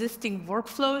their existing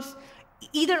workflows,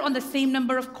 either on the same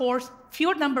number of cores,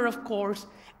 fewer number of cores,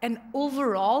 and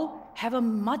overall have a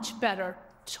much better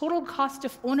total cost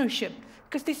of ownership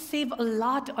because they save a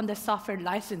lot on the software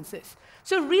licenses.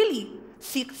 So really,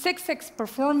 6x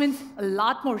performance, a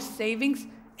lot more savings,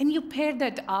 and you pair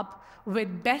that up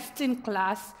with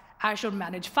best-in-class Azure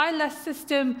Managed File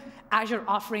System, Azure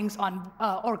offerings on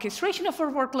orchestration of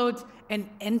our workloads, and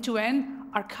end-to-end,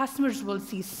 our customers will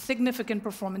see significant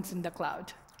performance in the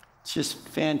cloud. It's just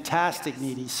fantastic, yes.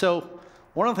 Nidhi. So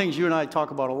one of the things you and I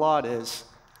talk about a lot is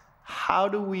how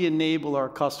do we enable our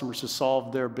customers to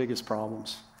solve their biggest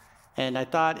problems? And I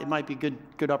thought it might be a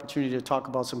good opportunity to talk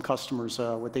about some customers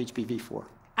with HBV4.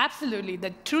 Absolutely.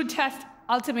 The true test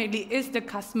ultimately is the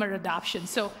customer adoption.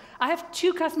 So I have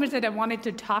 2 customers that I wanted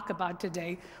to talk about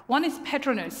today. One is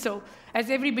Petronas. So as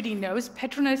everybody knows,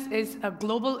 Petronas is a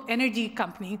global energy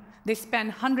company. They span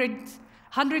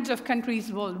hundreds of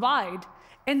countries worldwide.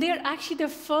 And they're actually the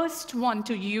first one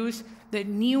to use the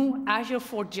new Azure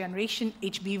 4th generation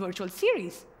HB virtual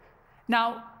series.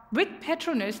 Now, with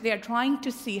Petronas, they are trying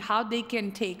to see how they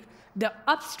can take the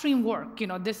upstream work.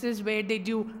 This is where they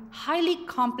do highly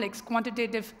complex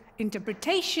quantitative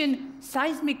interpretation,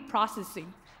 seismic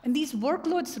processing. And these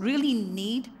workloads really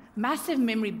need massive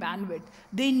memory bandwidth.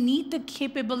 They need the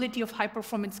capability of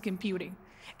high-performance computing.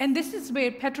 And this is where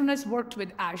Petronas worked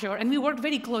with Azure, and we worked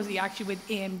very closely, actually, with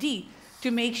AMD to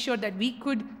make sure that we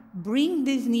could bring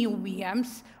these new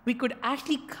VMs. We could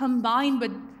actually combine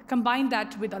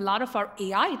that with a lot of our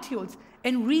AI tools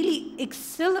and really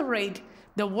accelerate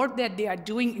the work that they are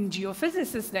doing in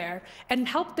geophysicists there and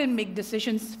help them make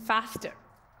decisions faster.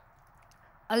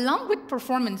 Along with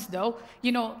performance, though,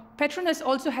 Petronas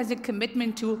also has a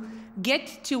commitment to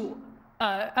get to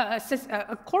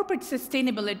a corporate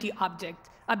sustainability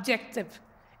objective.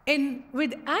 And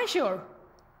with Azure,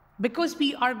 because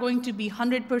we are going to be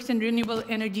 100% renewable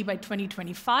energy by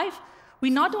 2025, we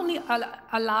not only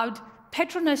allowed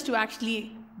Petronas to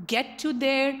actually get to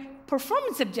their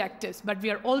performance objectives, but we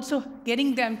are also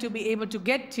getting them to be able to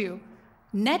get to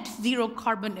net zero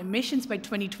carbon emissions by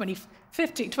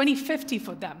 2050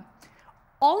 for them.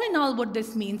 All in all, what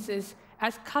this means is,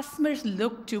 as customers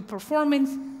look to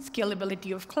performance,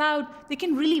 scalability of cloud, they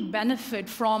can really benefit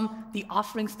from the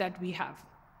offerings that we have.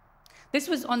 This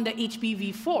was on the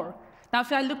HP V4. Now,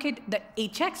 if I look at the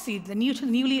HX series, the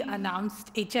newly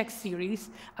announced HX series,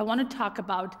 I want to talk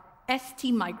about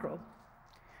ST Micro.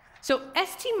 So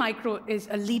ST Micro is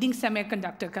a leading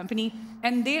semiconductor company,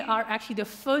 and they are actually the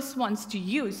first ones to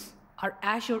use our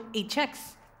Azure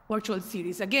HX virtual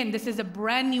series. Again, this is a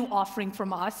brand new offering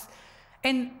from us,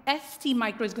 and ST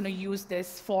Micro is going to use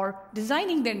this for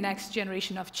designing their next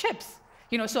generation of chips.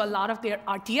 So a lot of their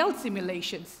RTL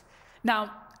simulations.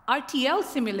 Now, RTL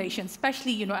simulation,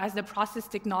 especially as the process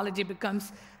technology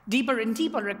becomes deeper and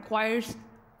deeper, requires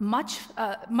much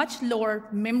lower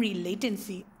memory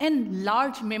latency and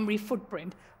large memory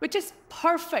footprint, which is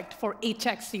perfect for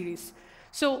HX series.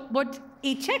 So what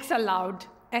HX allowed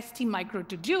ST Micro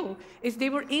to do is they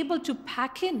were able to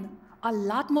pack in a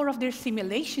lot more of their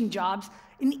simulation jobs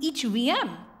in each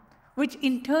VM, which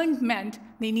in turn meant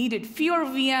they needed fewer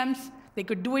VMs, they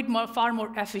could do it far more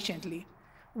efficiently.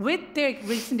 With their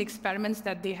recent experiments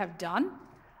that they have done,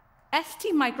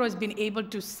 ST Micro has been able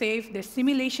to save their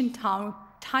simulation time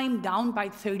down by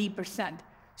 30%.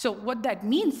 So what that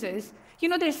means is,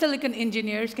 their silicon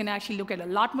engineers can actually look at a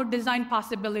lot more design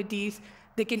possibilities.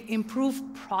 They can improve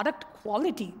product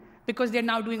quality because they're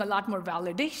now doing a lot more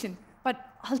validation. But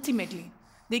ultimately,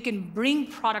 they can bring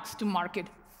products to market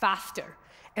faster.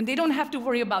 And they don't have to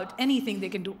worry about anything. They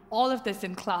can do all of this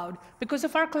in cloud because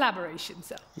of our collaboration.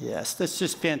 So. Yes, that's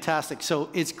just fantastic. So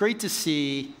it's great to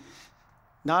see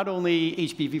not only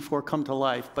HP V4 come to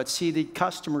life, but see the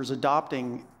customers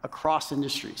adopting across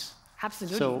industries.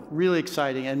 Absolutely. So really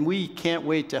exciting. And we can't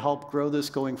wait to help grow this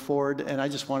going forward. And I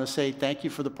just want to say thank you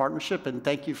for the partnership, and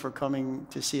thank you for coming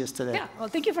to see us today. Yeah, well,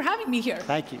 thank you for having me here.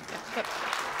 Thank you. Yeah.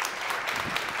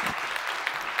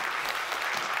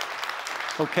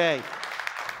 Okay.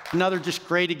 Another just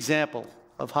great example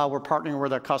of how we're partnering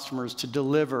with our customers to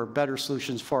deliver better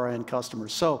solutions for our end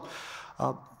customers. So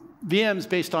VMs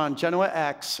based on Genoa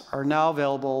X are now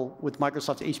available with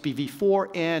Microsoft's HP V4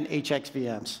 and HX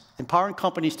VMs, empowering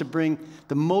companies to bring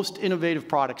the most innovative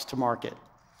products to market.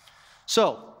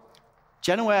 So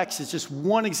Genoa X is just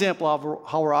one example of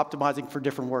how we're optimizing for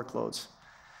different workloads.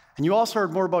 And you also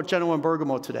heard more about Genoa and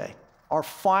Bergamo today. Our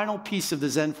final piece of the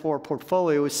Zen 4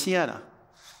 portfolio is Sienna,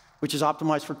 which is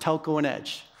optimized for telco and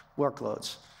edge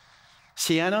workloads.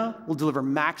 Sienna will deliver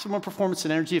maximum performance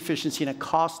and energy efficiency in a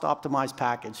cost-optimized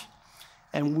package.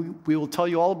 And we will tell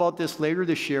you all about this later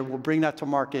this year. We'll bring that to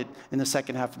market in the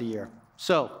second half of the year.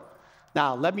 So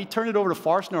now let me turn it over to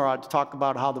Forrest Norrod to talk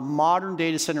about how the modern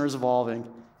data center is evolving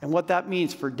and what that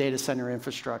means for data center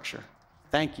infrastructure.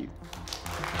 Thank you.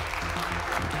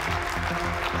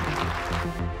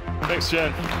 Thanks,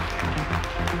 Jen.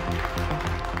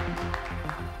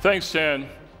 Thanks, Jen.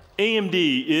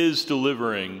 AMD is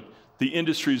delivering the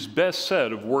industry's best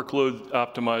set of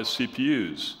workload-optimized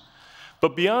CPUs.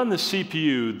 But beyond the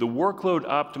CPU, the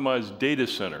workload-optimized data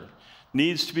center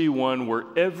needs to be one where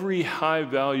every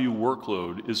high-value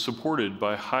workload is supported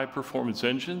by high-performance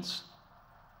engines,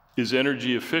 is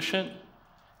energy efficient,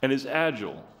 and is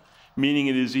agile, meaning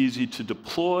it is easy to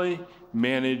deploy,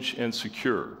 manage, and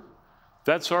secure.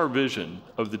 That's our vision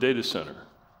of the data center.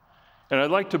 And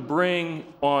I'd like to bring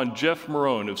on Jeff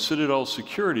Maurone of Citadel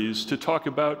Securities to talk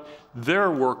about their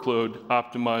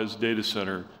workload-optimized data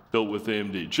center built with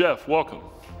AMD. Jeff, welcome.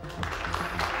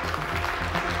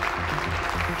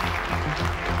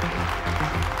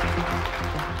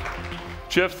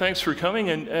 Jeff, thanks for coming.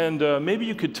 And maybe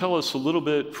you could tell us a little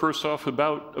bit, first off,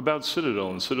 about Citadel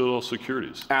and Citadel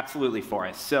Securities. Absolutely,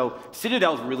 Forrest. So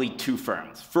Citadel is really two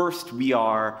firms. First, we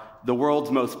are the world's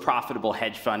most profitable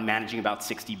hedge fund, managing about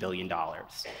 $60 billion.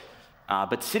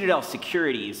 But Citadel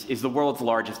Securities is the world's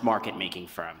largest market-making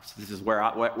firm. So this is where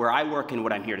I work and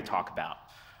what I'm here to talk about.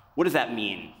 What does that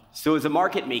mean? So as a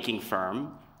market-making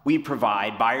firm, we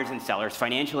provide buyers and sellers,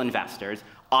 financial investors,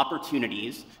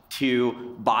 opportunities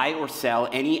to buy or sell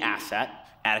any asset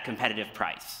at a competitive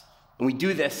price. And we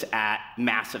do this at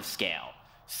massive scale.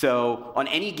 So on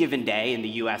any given day in the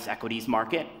US equities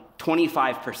market,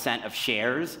 25% of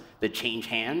shares that change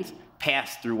hands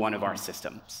pass through one of our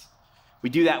systems. We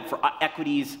do that for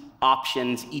equities,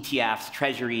 options, ETFs,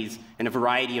 treasuries, and a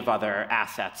variety of other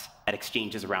assets at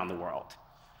exchanges around the world.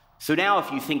 So now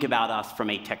if you think about us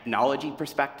from a technology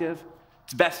perspective,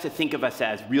 it's best to think of us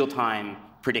as real-time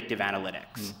predictive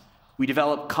analytics. We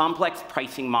develop complex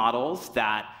pricing models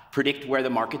that predict where the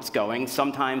market's going,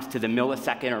 sometimes to the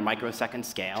millisecond or microsecond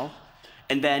scale.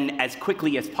 And then as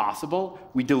quickly as possible,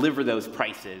 we deliver those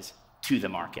prices to the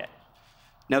market.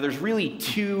 Now there's really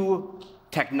two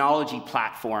technology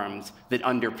platforms that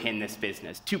underpin this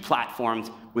business, two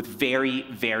platforms with very,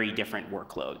 very different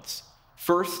workloads.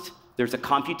 First, there's a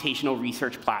computational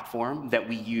research platform that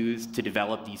we use to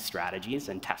develop these strategies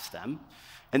and test them.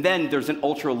 And then there's an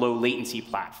ultra-low latency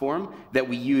platform that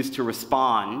we use to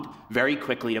respond very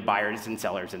quickly to buyers and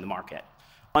sellers in the market.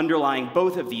 Underlying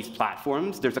both of these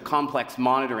platforms, there's a complex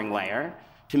monitoring layer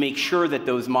to make sure that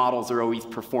those models are always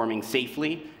performing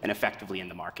safely and effectively in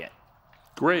the market.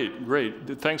 Great,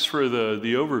 great. Thanks for the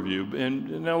overview.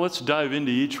 And now let's dive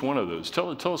into each one of those.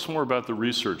 Tell us more about the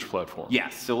research platform.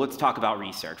 Yes, so let's talk about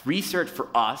research. Research for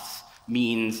us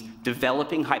means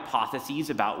developing hypotheses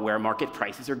about where market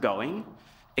prices are going,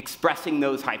 expressing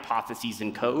those hypotheses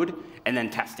in code, and then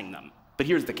testing them. But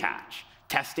here's the catch.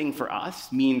 Testing for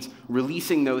us means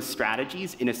releasing those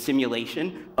strategies in a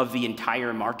simulation of the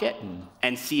entire market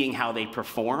and seeing how they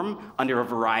perform under a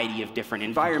variety of different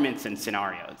environments and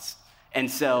scenarios. And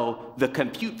so the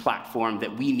compute platform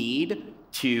that we need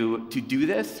to do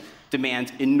this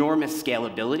demands enormous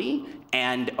scalability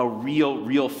and a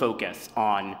real focus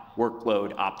on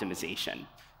workload optimization.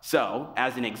 So,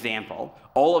 as an example,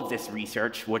 all of this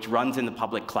research, which runs in the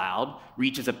public cloud,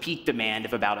 reaches a peak demand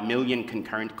of about 1 million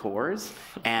concurrent cores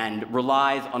and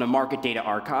relies on a market data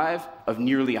archive of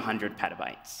nearly 100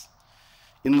 petabytes.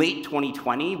 In late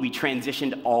 2020, we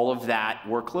transitioned all of that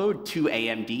workload to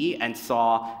AMD and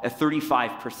saw a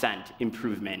 35%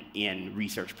 improvement in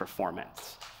research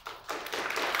performance.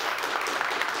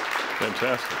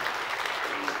 Fantastic.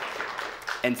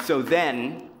 And so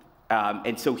then,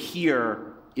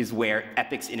 here is where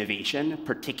EPYC's innovation,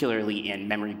 particularly in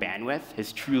memory bandwidth,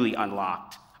 has truly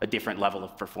unlocked a different level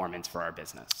of performance for our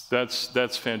business.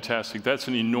 That's fantastic. That's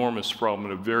an enormous problem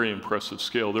at a very impressive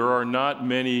scale. There are not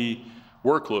many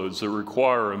workloads that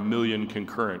require 1 million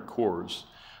concurrent cores.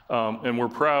 And we're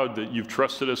proud that you've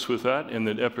trusted us with that and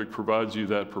that EPYC provides you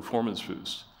that performance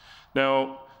boost.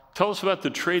 Now, tell us about the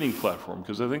trading platform,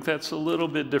 because I think that's a little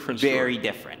bit different story. Very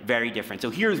different, very different. So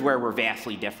here's where we're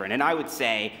vastly different. And I would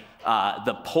say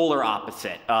the polar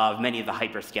opposite of many of the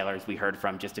hyperscalers we heard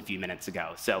from just a few minutes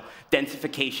ago. So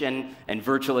densification and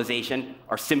virtualization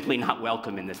are simply not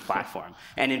welcome in this platform.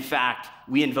 And in fact,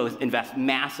 we invest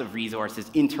massive resources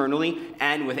internally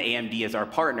and with AMD as our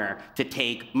partner to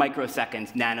take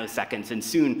microseconds, nanoseconds, and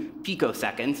soon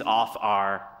picoseconds off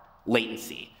our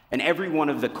latency. And every one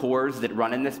of the cores that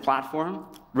run in this platform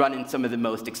run in some of the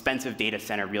most expensive data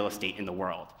center real estate in the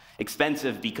world.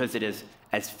 Expensive because it is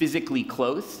as physically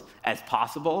close as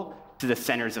possible to the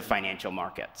centers of financial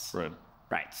markets.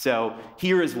 Right. So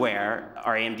here is where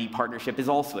our AMD partnership is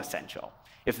also essential.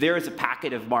 If there is a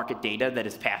packet of market data that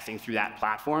is passing through that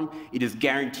platform, it is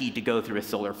guaranteed to go through a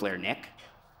SolarFlare NIC.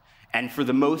 And for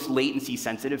the most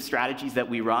latency-sensitive strategies that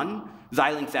we run,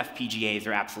 Xilinx FPGAs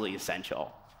are absolutely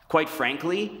essential. Quite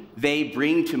frankly, they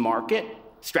bring to market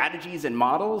strategies and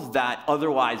models that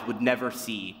otherwise would never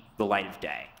see the light of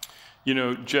day. You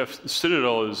know, Jeff,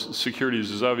 Citadel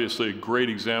Securities is obviously a great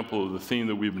example of the theme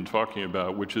that we've been talking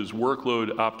about, which is workload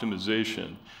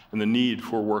optimization and the need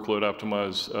for workload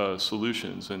optimized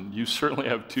solutions. And you certainly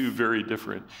have two very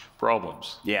different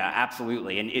problems. Yeah,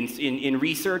 absolutely. And in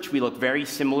research, we look very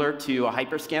similar to a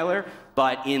hyperscaler,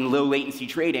 but in low latency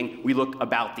trading, we look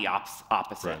about the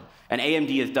opposite. Right. And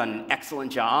AMD has done an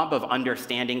excellent job of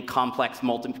understanding complex,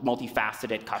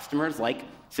 multifaceted customers like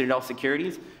Citadel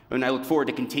Securities. And I look forward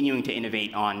to continuing to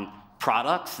innovate on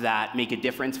products that make a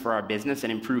difference for our business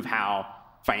and improve how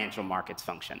financial markets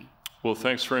function. Well,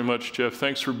 thanks very much, Jeff.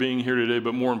 Thanks for being here today,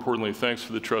 but more importantly, thanks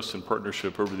for the trust and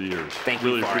partnership over the years. Thank you,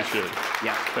 really Forrest. appreciate it.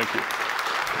 Yeah. Thank you.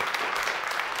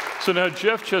 So now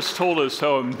Jeff just told us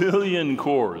how 1 million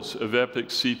cores of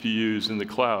EPYC CPUs in the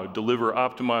cloud deliver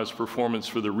optimized performance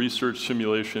for the research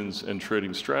simulations and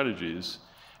trading strategies,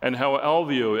 and how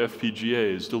Alveo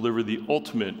FPGAs deliver the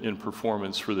ultimate in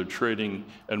performance for their trading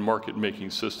and market-making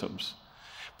systems.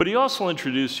 But he also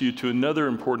introduced you to another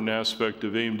important aspect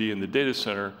of AMD in the data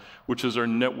center, which is our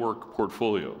network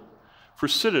portfolio. For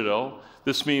Citadel,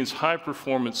 this means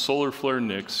high-performance SolarFlare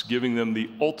NICs, giving them the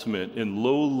ultimate in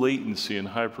low latency and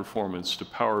high performance to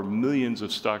power millions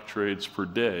of stock trades per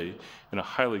day in a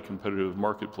highly competitive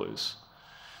marketplace.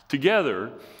 Together,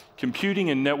 computing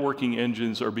and networking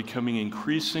engines are becoming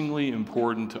increasingly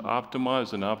important to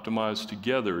optimize and optimize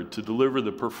together to deliver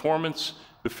the performance,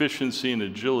 efficiency, and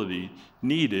agility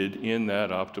needed in that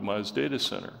optimized data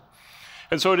center.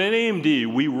 And so at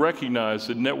AMD, we recognize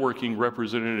that networking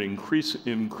represented an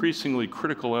increasingly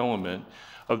critical element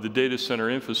of the data center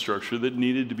infrastructure that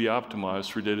needed to be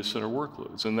optimized for data center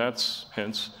workloads. And that's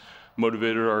hence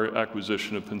motivated our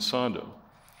acquisition of Pensando.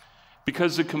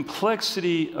 Because the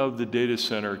complexity of the data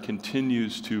center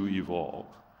continues to evolve.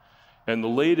 And the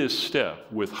latest step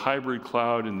with hybrid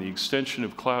cloud and the extension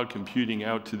of cloud computing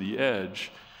out to the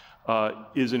edge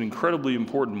is an incredibly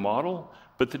important model,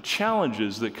 but the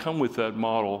challenges that come with that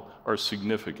model are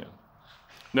significant.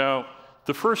 Now,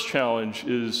 the first challenge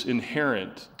is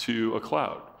inherent to a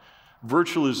cloud.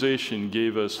 Virtualization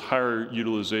gave us higher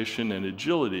utilization and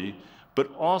agility,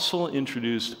 but also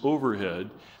introduced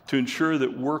overhead to ensure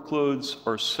that workloads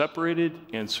are separated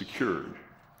and secured.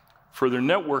 Further,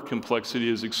 network complexity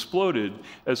has exploded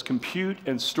as compute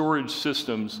and storage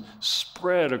systems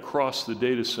spread across the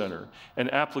data center,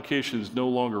 and applications no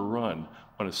longer run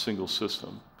on a single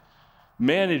system.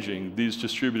 Managing these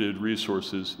distributed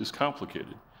resources is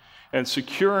complicated, and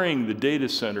securing the data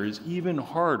center is even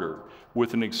harder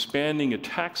with an expanding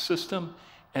attack system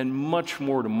and much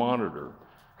more to monitor.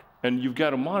 And you've got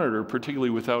to monitor,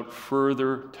 particularly without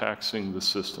further taxing the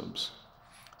systems.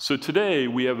 So today,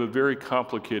 we have a very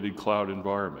complicated cloud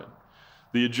environment.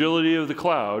 The agility of the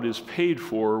cloud is paid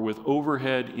for with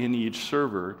overhead in each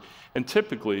server, and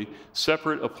typically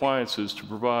separate appliances to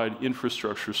provide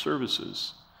infrastructure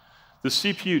services. The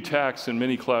CPU tax in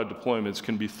many cloud deployments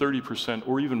can be 30%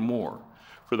 or even more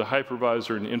for the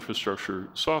hypervisor and infrastructure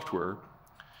software,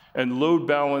 and load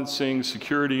balancing,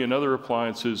 security, and other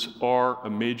appliances are a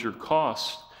major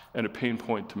cost and a pain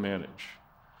point to manage.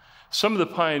 Some of the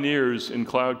pioneers in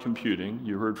cloud computing,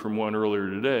 you heard from one earlier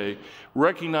today,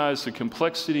 recognized the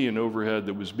complexity and overhead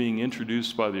that was being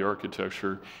introduced by the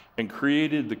architecture and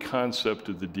created the concept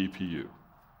of the DPU.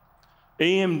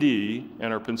 AMD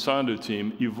and our Pensando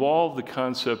team evolved the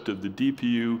concept of the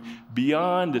DPU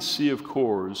beyond a sea of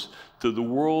cores to the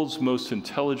world's most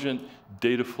intelligent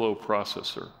data flow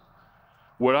processor.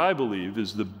 What I believe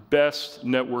is the best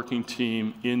networking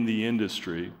team in the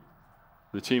industry,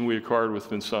 the team we acquired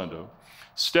with Pensando,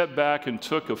 stepped back and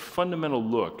took a fundamental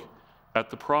look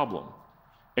at the problem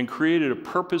and created a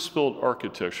purpose-built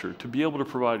architecture to be able to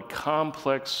provide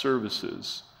complex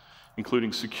services,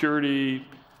 including security,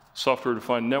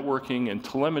 software-defined networking, and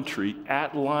telemetry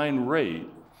at line rate,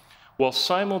 while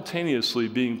simultaneously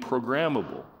being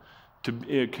programmable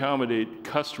to accommodate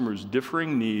customers'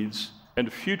 differing needs and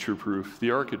to future-proof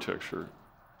the architecture.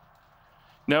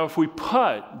 Now, if we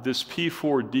put this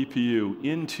P4 DPU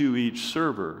into each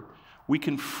server, we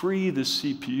can free the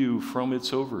CPU from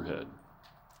its overhead.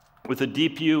 With a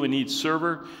DPU in each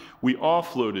server, we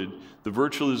offloaded the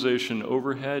virtualization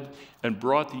overhead and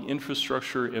brought the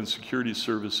infrastructure and security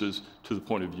services to the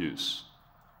point of use,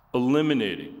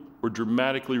 eliminating or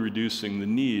dramatically reducing the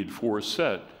need for a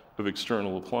set of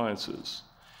external appliances,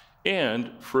 and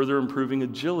further improving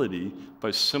agility by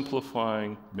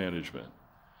simplifying management.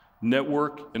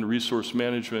 Network and resource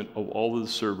management of all of the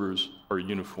servers are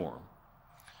uniform.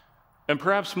 And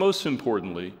perhaps most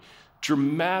importantly,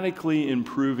 dramatically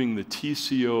improving the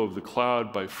TCO of the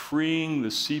cloud by freeing the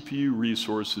CPU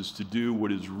resources to do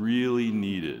what is really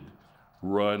needed,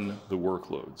 run the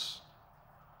workloads.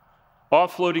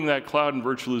 Offloading that cloud and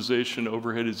virtualization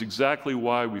overhead is exactly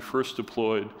why we first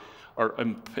deployed our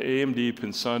AMD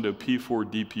Pensando P4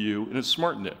 DPU in a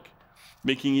SmartNIC,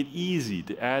 making it easy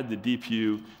to add the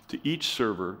DPU to each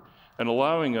server and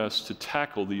allowing us to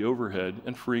tackle the overhead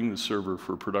and freeing the server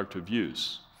for productive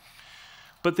use.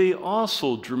 But they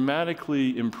also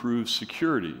dramatically improve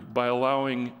security by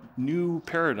allowing new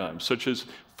paradigms, such as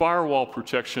firewall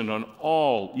protection on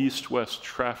all east-west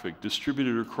traffic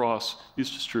distributed across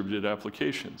these distributed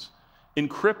applications,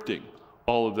 encrypting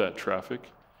all of that traffic,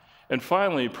 and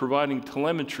finally, providing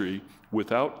telemetry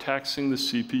without taxing the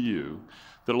CPU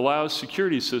that allows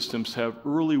security systems to have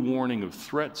early warning of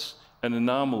threats and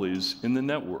anomalies in the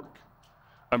network.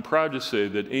 I'm proud to say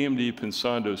that AMD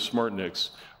Pensando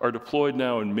SmartNICs are deployed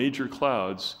now in major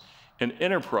clouds, and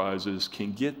enterprises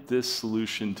can get this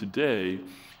solution today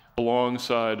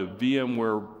alongside a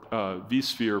VMware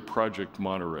vSphere Project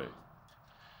Monterey.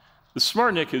 The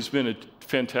SmartNIC has been a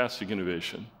fantastic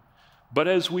innovation. But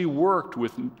as we worked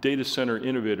with data center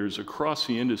innovators across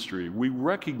the industry, we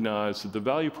recognized that the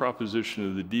value proposition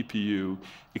of the DPU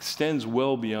extends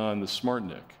well beyond the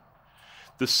SmartNIC.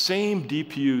 The same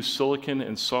DPU silicon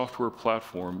and software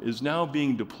platform is now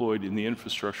being deployed in the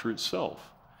infrastructure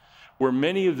itself, where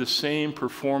many of the same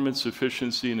performance,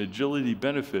 efficiency, and agility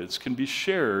benefits can be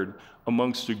shared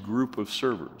amongst a group of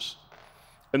servers.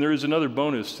 And there is another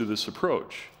bonus to this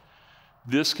approach.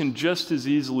 This can just as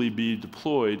easily be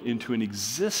deployed into an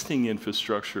existing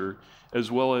infrastructure as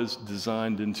well as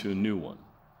designed into a new one.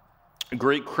 A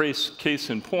great case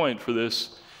in point for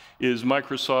this is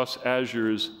Microsoft's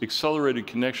Azure's Accelerated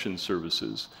Connection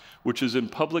Services, which is in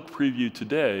public preview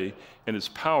today and is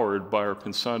powered by our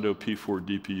Pensando P4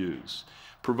 DPUs,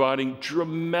 providing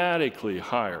dramatically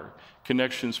higher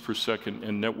connections per second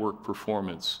and network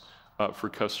performance for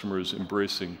customers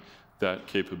embracing that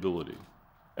capability.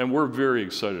 And we're very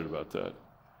excited about that.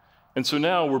 And so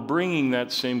now we're bringing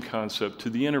that same concept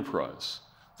to the enterprise,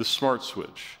 the Smart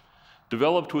Switch.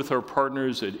 Developed with our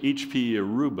partners at HP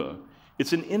Aruba,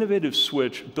 it's an innovative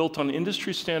switch built on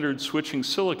industry-standard switching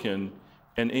silicon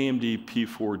and AMD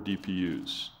P4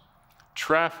 DPUs.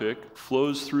 Traffic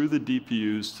flows through the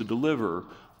DPUs to deliver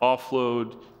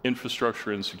offload,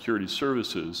 infrastructure, and security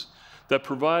services that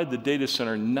provide the data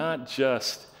center not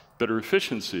just better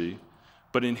efficiency,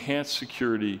 but enhanced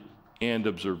security and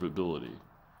observability.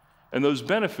 And those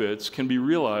benefits can be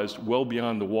realized well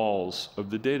beyond the walls of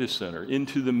the data center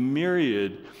into the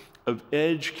myriad of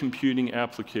edge computing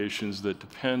applications that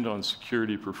depend on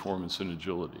security, performance, and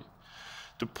agility.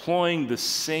 Deploying the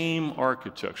same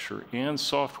architecture and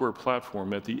software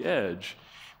platform at the edge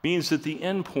means that the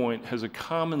endpoint has a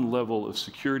common level of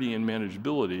security and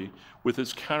manageability with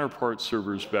its counterpart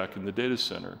servers back in the data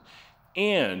center.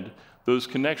 And those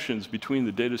connections between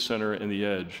the data center and the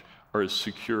edge are as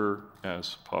secure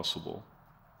as possible.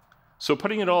 So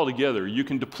putting it all together, you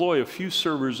can deploy a few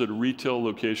servers at a retail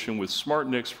location with smart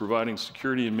NICs providing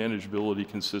security and manageability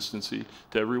consistency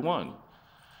to everyone,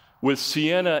 with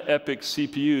Sienna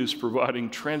EPYC CPUs providing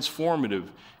transformative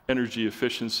energy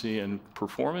efficiency and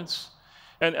performance,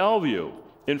 and Alveo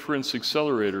inference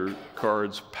accelerator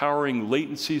cards powering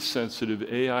latency-sensitive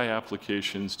AI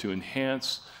applications to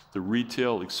enhance the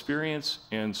retail experience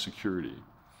and security.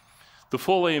 The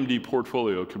full AMD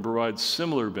portfolio can provide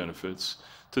similar benefits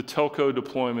to telco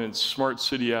deployments, smart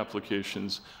city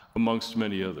applications, amongst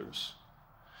many others.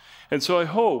 And so I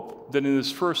hope that in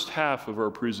this first half of our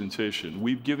presentation,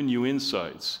 we've given you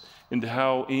insights into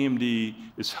how AMD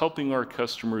is helping our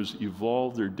customers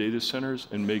evolve their data centers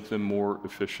and make them more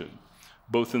efficient,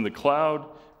 both in the cloud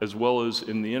as well as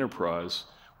in the enterprise,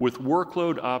 with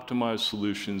workload-optimized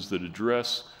solutions that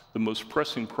address the most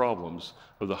pressing problems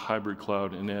of the hybrid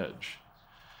cloud and edge.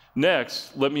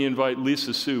 Next, let me invite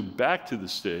Lisa Su back to the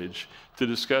stage to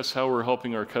discuss how we're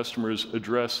helping our customers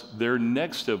address their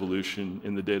next evolution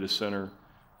in the data center,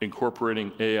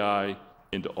 incorporating AI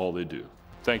into all they do.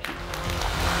 Thank you.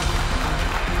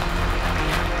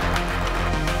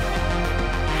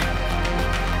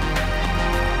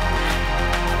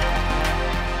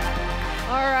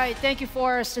 All right, thank you,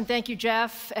 Forrest, and thank you,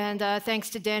 Jeff, and thanks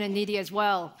to Dan and Nidhi as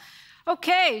well.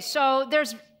 Okay, so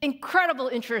there's incredible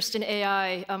interest in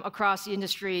AI across the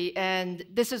industry, and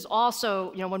this is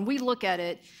also, when we look at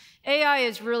it, AI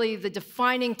is really the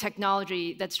defining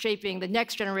technology that's shaping the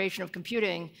next generation of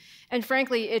computing, and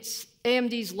frankly, it's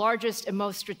AMD's largest and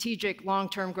most strategic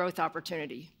long-term growth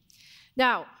opportunity.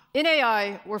 Now, in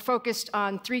AI, we're focused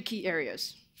on three key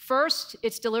areas. First,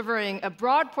 it's delivering a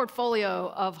broad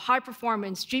portfolio of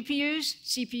high-performance GPUs,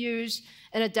 CPUs,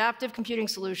 and adaptive computing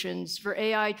solutions for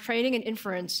AI training and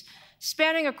inference,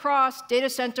 spanning across data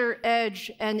center,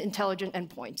 edge, and intelligent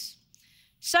endpoints.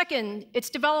 Second, it's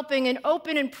developing an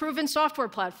open and proven software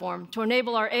platform to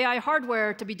enable our AI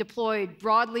hardware to be deployed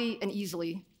broadly and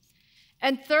easily.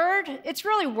 And third, it's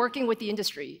really working with the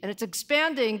industry, and it's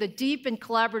expanding the deep and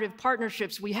collaborative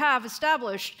partnerships we have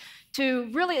established to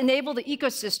really enable the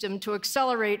ecosystem to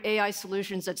accelerate AI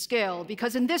solutions at scale,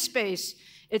 because in this space,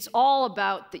 it's all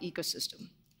about the ecosystem.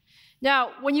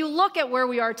 Now, when you look at where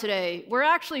we are today, we're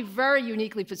actually very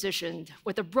uniquely positioned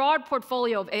with a broad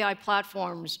portfolio of AI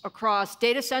platforms across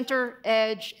data center,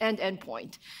 edge, and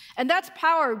endpoint. And that's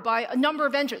powered by a number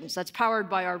of engines. That's powered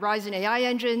by our Ryzen AI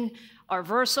engine, our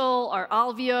Versal, our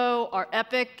Alveo, our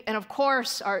EPYC, and of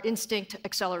course, our Instinct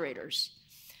accelerators.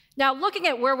 Now, looking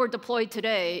at where we're deployed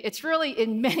today, it's really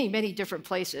in many, many different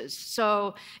places.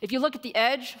 So if you look at the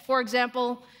edge, for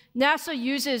example, NASA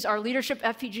uses our leadership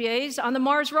FPGAs on the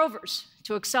Mars rovers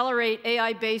to accelerate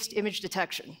AI-based image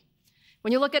detection.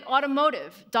 When you look at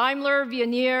automotive, Daimler,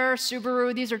 Veoneer,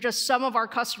 Subaru, these are just some of our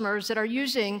customers that are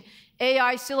using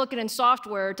AI silicon and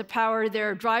software to power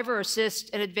their driver assist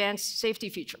and advanced safety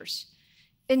features.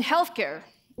 In healthcare,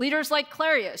 leaders like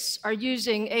Clarius are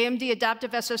using AMD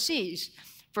adaptive SoCs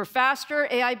for faster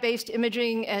AI-based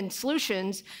imaging and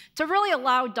solutions to really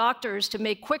allow doctors to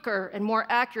make quicker and more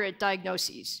accurate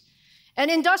diagnoses. And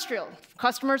industrial,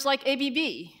 customers like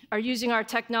ABB are using our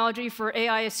technology for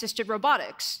AI-assisted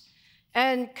robotics.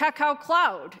 And Kakao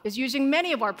Cloud is using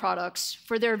many of our products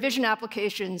for their vision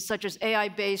applications, such as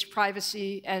AI-based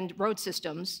privacy and road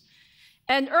systems.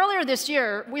 And earlier this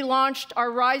year, we launched our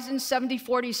Ryzen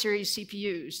 7040 series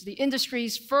CPUs, the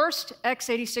industry's first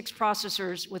x86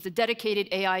 processors with a dedicated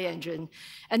AI engine.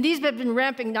 And these have been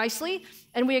ramping nicely,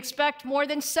 and we expect more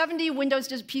than 70 Windows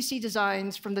PC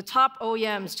designs from the top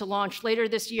OEMs to launch later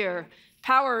this year,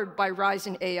 powered by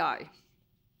Ryzen AI.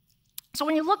 So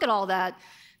when you look at all that,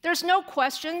 there's no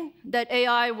question that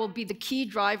AI will be the key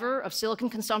driver of silicon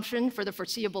consumption for the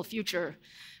foreseeable future.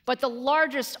 But the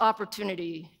largest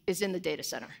opportunity is in the data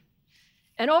center.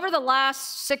 And over the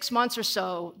last 6 months or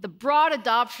so, the broad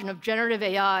adoption of generative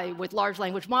AI with large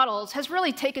language models has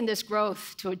really taken this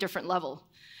growth to a different level.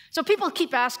 So people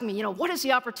keep asking me, what is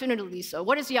the opportunity, Lisa?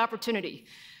 What is the opportunity?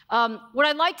 What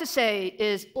I'd like to say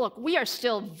is, look, we are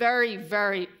still very,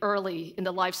 very early in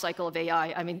the life cycle of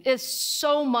AI. I mean, there's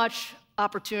so much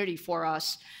opportunity for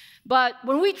us. But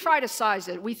when we try to size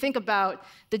it, we think about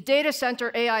the data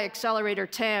center AI accelerator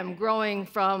TAM growing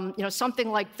from something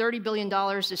like $30 billion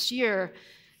this year,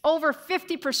 over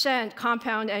 50%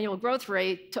 compound annual growth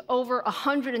rate, to over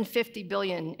 $150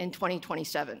 billion in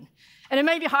 2027. And it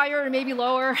may be higher, it may be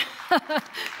lower.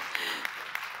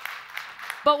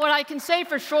 But what I can say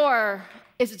for sure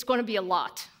is it's going to be a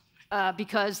lot,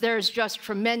 because there's just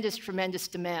tremendous, tremendous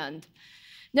demand.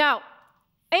 Now,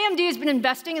 AMD has been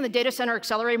investing in the data center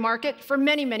accelerator market for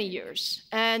many, many years.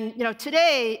 And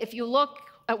today, if you look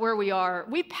at where we are,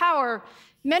 we power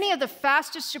many of the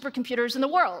fastest supercomputers in the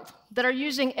world that are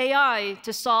using AI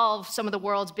to solve some of the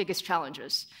world's biggest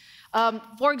challenges.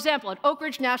 For example, at Oak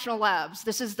Ridge National Labs,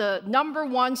 this is the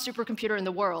 #1 supercomputer in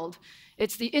the world.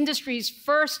 It's the industry's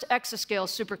first exascale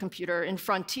supercomputer in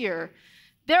Frontier.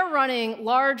 They're running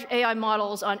large AI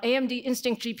models on AMD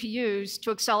Instinct GPUs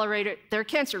to accelerate their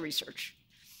cancer research.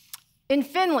 In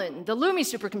Finland, the Lumi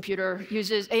supercomputer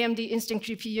uses AMD Instinct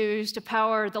GPUs to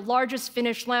power the largest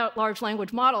Finnish large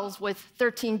language models with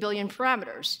 13 billion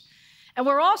parameters. And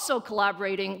we're also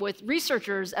collaborating with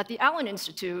researchers at the Allen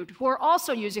Institute who are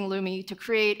also using Lumi to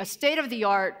create a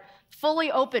state-of-the-art, fully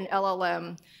open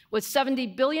LLM with 70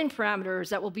 billion parameters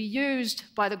that will be used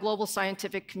by the global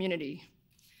scientific community.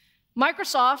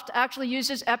 Microsoft actually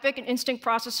uses EPYC and Instinct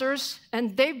processors,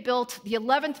 and they've built the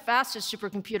 11th fastest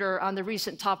supercomputer on the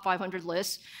recent top 500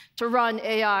 list to run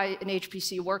AI and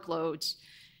HPC workloads.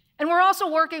 And we're also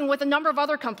working with a number of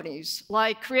other companies,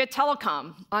 like Korea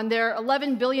Telecom, on their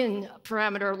 11 billion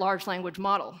parameter large language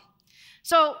model.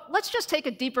 So let's just take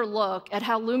a deeper look at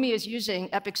how Lumi is using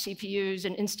EPYC CPUs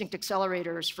and Instinct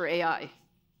accelerators for AI.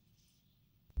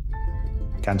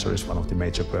 Cancer is one of the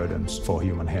major burdens for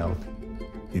human health.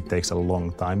 It takes a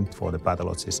long time for the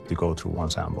pathologist to go through one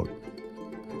sample.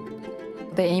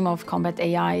 The aim of Combat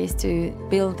AI is to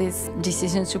build this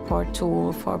decision support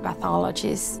tool for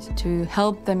pathologists to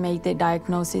help them make the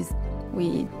diagnosis.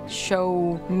 We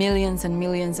show millions and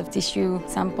millions of tissue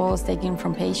samples taken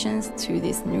from patients to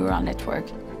this neural network.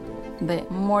 The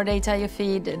more data you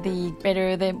feed, the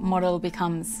better the model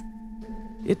becomes.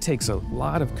 It takes a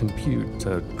lot of compute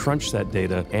to crunch that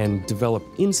data and develop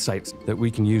insights that we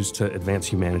can use to advance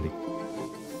humanity.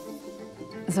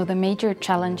 So the major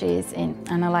challenges in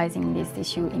analyzing these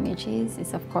tissue images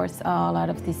is, of course, a lot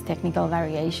of this technical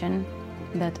variation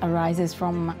that arises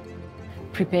from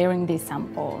preparing these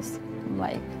samples,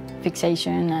 like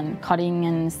fixation and cutting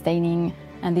and staining.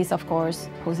 And this, of course,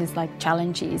 poses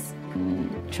challenges in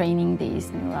training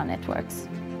these neural networks.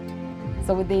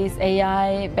 So with these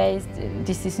AI-based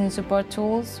decision support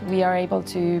tools, we are able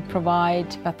to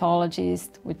provide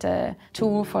pathologists with a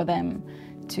tool for them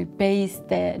to base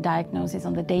the diagnosis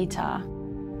on the data.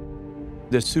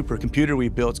 The supercomputer we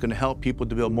built is going to help people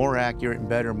to build more accurate and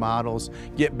better models,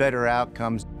 get better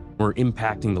outcomes. We're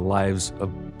impacting the lives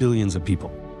of billions of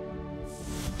people.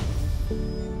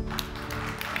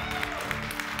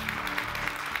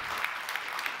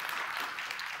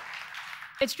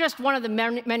 It's just one of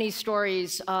the many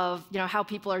stories of how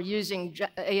people are using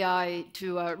AI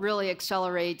to really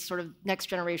accelerate sort of next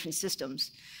generation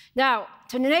systems. Now,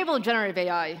 to enable generative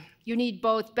AI, you need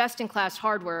both best-in-class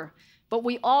hardware, but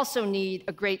we also need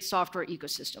a great software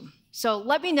ecosystem. So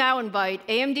let me now invite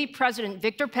AMD President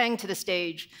Victor Peng to the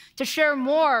stage to share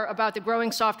more about the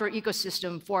growing software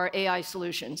ecosystem for our AI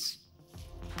solutions.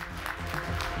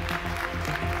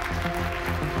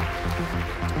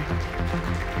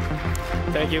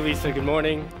 Thank you, Lisa. Good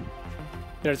morning.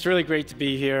 It's really great to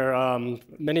be here.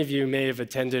 Many of you may have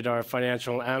attended our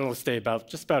Financial Analyst Day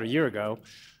just about a year ago,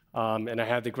 and I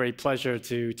had the great pleasure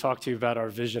to talk to you about our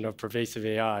vision of pervasive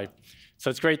AI. So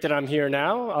it's great that I'm here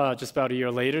now, just about a year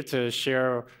later, to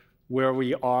share where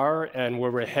we are and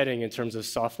where we're heading in terms of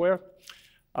software.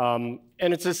 And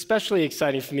it's especially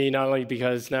exciting for me, not only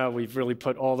because now we've really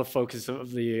put all the focus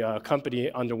of the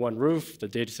company under one roof, the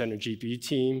data center GPU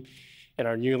team, and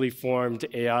our newly formed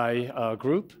AI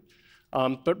group,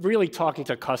 but really talking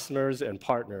to customers and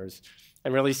partners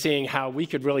and really seeing how we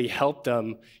could really help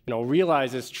them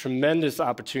realize this tremendous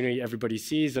opportunity everybody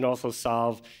sees and also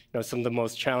solve some of the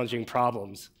most challenging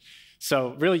problems.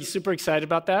 So really super excited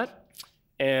about that.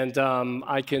 And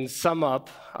I can sum up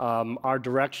our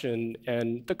direction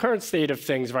and the current state of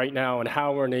things right now and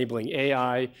how we're enabling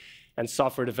AI and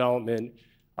software development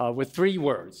with 3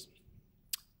 words: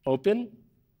 open,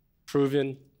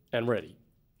 proven, and ready.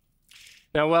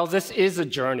 Now, while this is a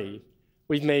journey,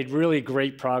 we've made really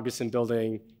great progress in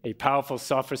building a powerful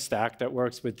software stack that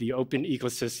works with the open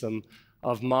ecosystem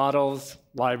of models,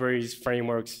 libraries,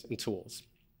 frameworks, and tools.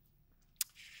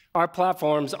 Our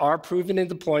platforms are proven in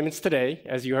deployments today,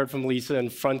 as you heard from Lisa,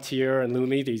 and Frontier and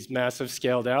Lumi, these massive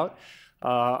scaled-out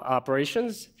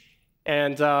operations.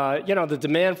 And the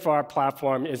demand for our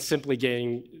platform is simply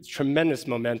gaining tremendous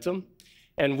momentum,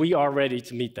 and we are ready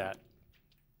to meet that.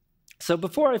 So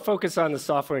before I focus on the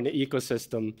software and the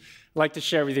ecosystem, I'd like to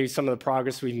share with you some of the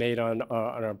progress we've made on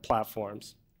our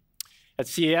platforms. At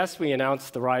CES, we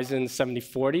announced the Ryzen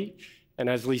 7040, and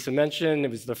as Lisa mentioned, it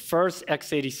was the first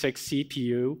x86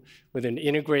 CPU with an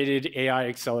integrated AI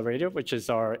accelerator, which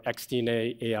is our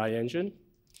XDNA AI engine.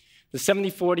 The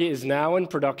 7040 is now in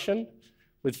production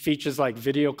with features like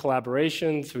video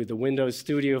collaboration through the Windows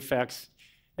Studio effects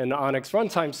and Onyx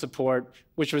runtime support,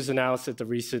 which was announced at the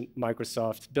recent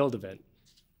Microsoft Build event.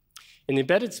 In the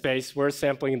embedded space, we're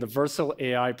sampling the Versal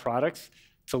AI products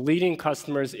to leading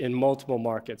customers in multiple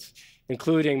markets,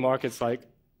 including markets like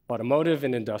automotive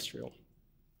and industrial.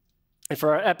 And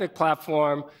for our EPYC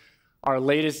platform, our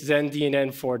latest ZenDNN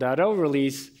 4.0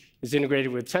 release is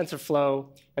integrated with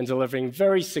TensorFlow and delivering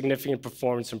very significant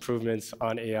performance improvements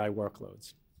on AI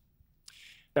workloads.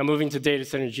 Now, moving to data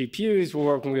center GPUs, we're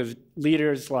working with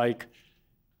leaders like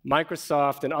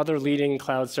Microsoft and other leading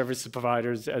cloud service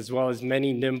providers, as well as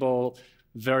many nimble,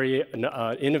 very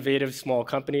innovative small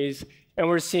companies. And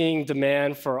we're seeing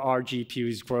demand for our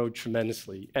GPUs grow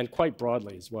tremendously, and quite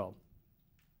broadly as well.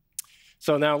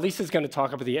 So now Lisa's going to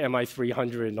talk about the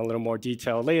MI300 in a little more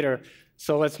detail later,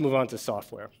 so let's move on to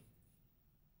software.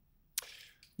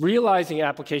 Realizing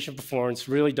application performance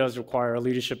really does require a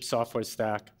leadership software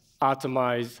stack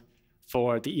optimized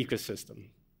for the ecosystem.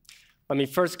 Let me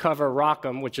first cover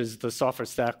ROCm, which is the software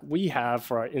stack we have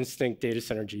for our Instinct data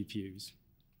center GPUs.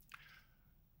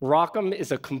 ROCm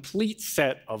is a complete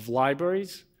set of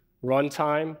libraries,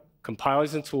 runtime,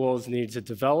 compilers, and tools needed to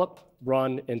develop,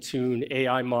 run, and tune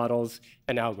AI models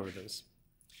and algorithms.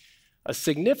 A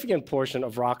significant portion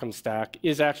of ROCm stack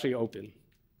is actually open.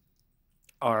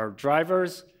 Our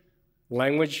drivers,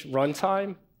 language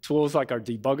runtime, tools like our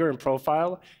debugger and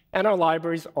profile, and our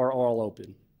libraries are all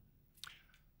open.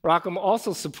 ROCm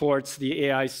also supports the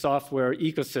AI software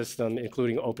ecosystem,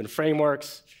 including open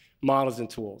frameworks, models, and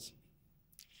tools.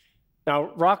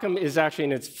 Now, ROCm is actually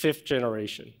in its 5th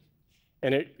generation,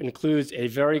 and it includes a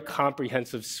very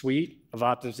comprehensive suite of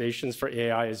optimizations for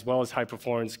AI as well as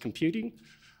high-performance computing.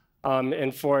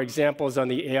 And for examples on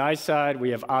the AI side,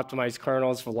 we have optimized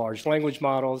kernels for large language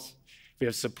models. We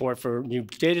have support for new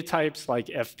data types like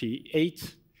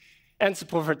FP8, and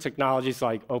support for technologies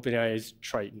like OpenAI's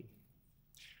Triton.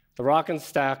 The ROCm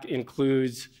stack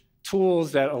includes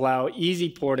tools that allow easy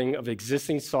porting of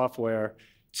existing software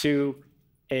to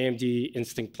AMD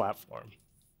Instinct platform.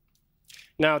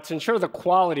 Now, to ensure the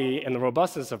quality and the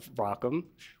robustness of ROCm,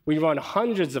 we run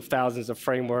hundreds of thousands of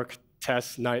framework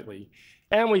tests nightly,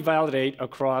 and we validate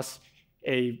across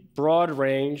a broad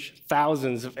range,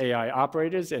 thousands of AI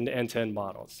operators and end-to-end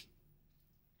models.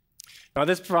 Now,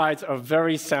 this provides a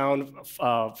very sound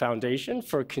foundation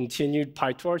for continued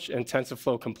PyTorch and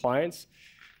TensorFlow compliance,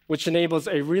 which enables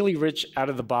a really rich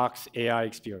out-of-the-box AI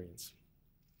experience.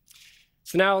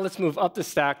 So now let's move up the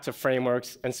stack to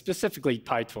frameworks, and specifically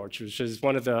PyTorch, which is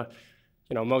one of the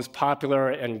most popular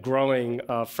and growing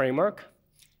framework.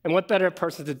 And what better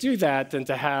person to do that than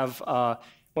to have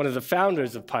one of the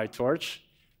founders of PyTorch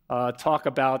talk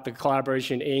about the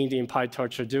collaboration AMD and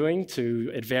PyTorch are doing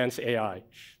to advance AI.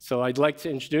 So I'd like to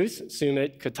introduce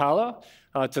Soumith Chintala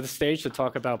to the stage to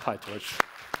talk about PyTorch.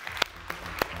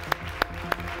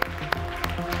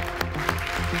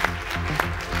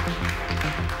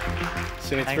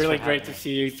 Alex, and it's really great to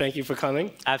see you. Thank you for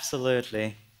coming.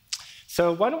 Absolutely.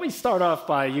 So why don't we start off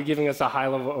by you giving us a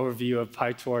high-level overview of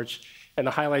PyTorch and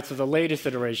the highlights of the latest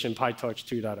iteration, PyTorch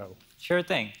 2.0. Sure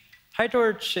thing.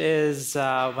 PyTorch is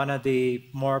one of the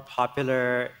more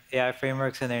popular AI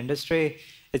frameworks in the industry.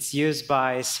 It's used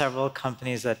by several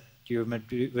companies that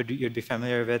you'd be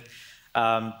familiar with.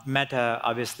 Meta,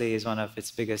 obviously, is one of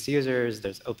its biggest users.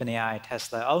 There's OpenAI,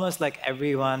 Tesla. Almost like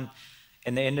everyone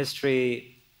in the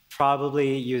industry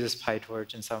probably uses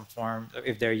PyTorch in some form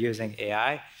if they're using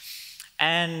AI.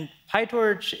 And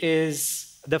PyTorch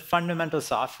is the fundamental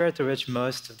software through which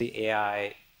most of the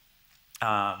AI,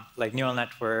 like neural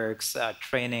networks,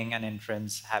 training, and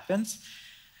inference happens.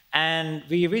 And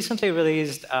we recently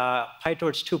released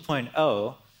PyTorch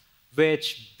 2.0,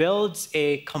 which builds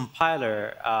a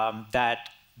compiler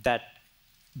that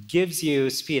gives you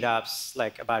speed-ups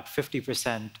like about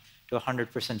 50% to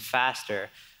 100% faster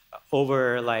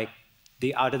over like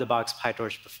the out-of-the-box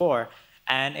PyTorch before.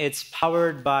 And it's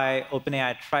powered by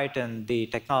OpenAI Triton, the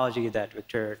technology that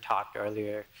Victor talked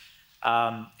earlier.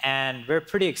 And we're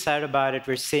pretty excited about it.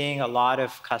 We're seeing a lot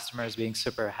of customers being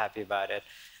super happy about it.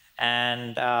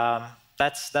 And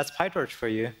that's PyTorch for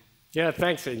you. Yeah,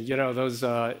 thanks. And you know, those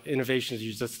innovations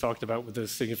you just talked about with the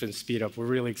significant speed up, we're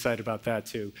really excited about that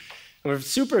too. And we're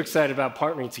super excited about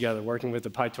partnering together, working with the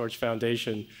PyTorch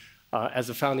Foundation as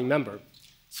a founding member.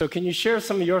 So can you share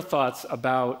some of your thoughts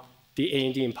about the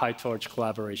AMD and PyTorch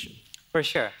collaboration? For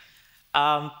sure.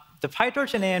 The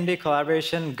PyTorch and AMD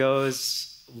collaboration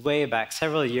goes way back,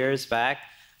 several years back.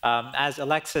 As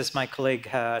Alexis, my colleague,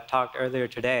 talked earlier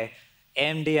today,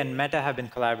 AMD and Meta have been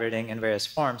collaborating in various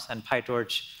forms, and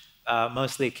PyTorch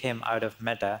mostly came out of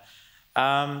Meta.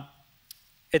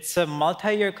 It's a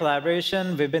multi-year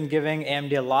collaboration. We've been giving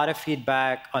AMD a lot of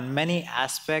feedback on many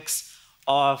aspects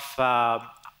of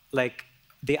like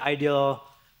the ideal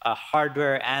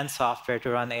hardware and software to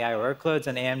run AI workloads,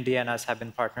 and AMD and us have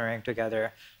been partnering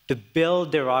together to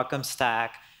build the ROCm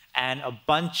stack and a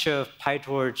bunch of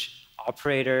PyTorch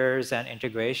operators and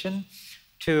integration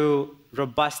to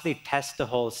robustly test the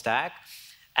whole stack.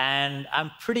 And I'm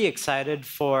pretty excited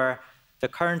for the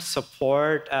current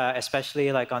support,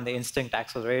 especially like on the Instinct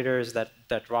accelerators that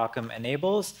ROCm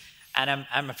enables. And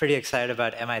I'm pretty excited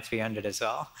about MI300 as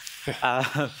well.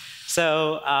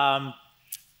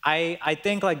 I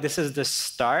think like this is the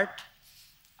start.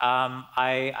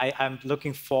 I'm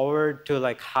looking forward to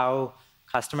like how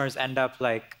customers end up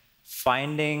like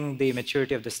finding the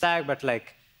maturity of the stack, but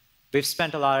like we've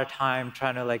spent a lot of time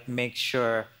trying to like make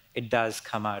sure it does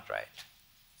come out right.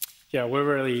 Yeah, we're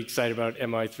really excited about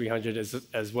MI300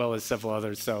 as well as several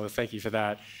others, so thank you for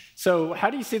that. So how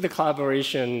do you see the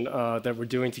collaboration that we're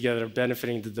doing together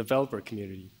benefiting the developer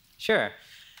community? Sure.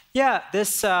 Yeah,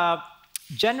 this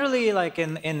generally like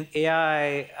in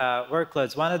AI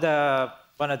workloads, one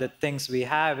of the things we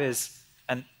have is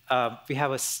we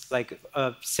have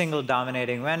a single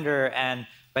dominating vendor, and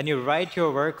when you write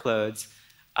your workloads,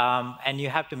 and you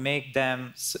have to make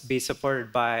them be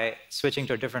supported by switching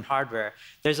to a different hardware,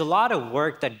 there's a lot of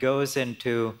work that goes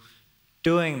into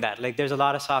doing that. Like there's a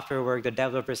lot of software work that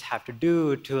developers have to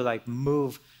do to like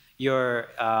move your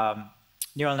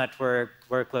neural network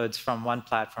workloads from one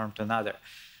platform to another.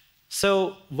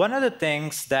 So one of the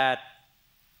things that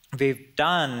we've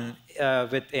done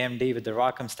with AMD, with the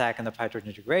ROCm stack and the PyTorch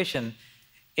integration,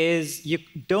 is you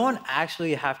don't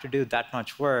actually have to do that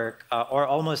much work, or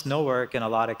almost no work in a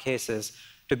lot of cases,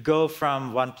 to go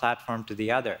from one platform to the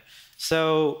other.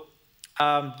 So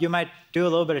you might do a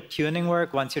little bit of tuning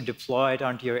work once you deploy it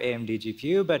onto your AMD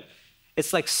GPU, but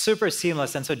it's like super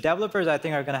seamless. And so developers, I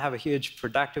think, are going to have a huge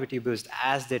productivity boost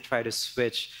as they try to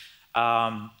switch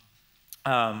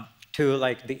to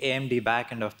like the AMD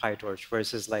backend of PyTorch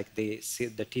versus like the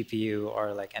TPU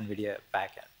or like NVIDIA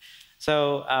backend.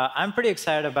 So I'm pretty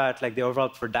excited about like the overall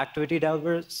productivity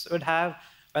developers would have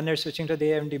when they're switching to the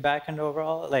AMD backend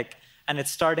overall. Like, and it's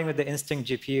starting with the Instinct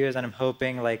GPUs, and I'm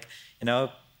hoping like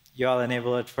you all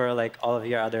enable it for like all of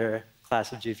your other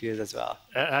class of GPUs as well.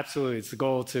 Absolutely, it's the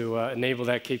goal to enable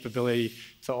that capability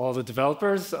to all the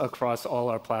developers across all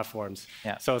our platforms.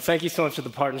 Yeah. So thank you so much for the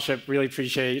partnership. Really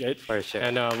appreciate it. For sure.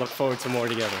 And look forward to more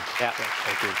together. Yeah.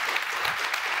 Thank you.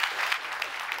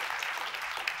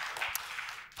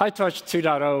 PyTorch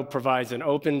 2.0 provides an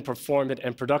open, performant,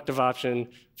 and productive option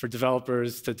for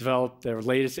developers to develop their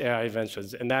latest AI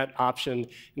inventions. And that option,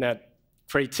 and that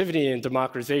creativity and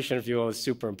democratization, if you will, is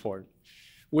super important.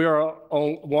 We are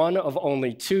one of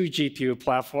only 2 GPU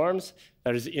platforms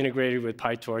that is integrated with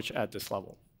PyTorch at this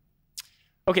level.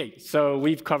 OK, so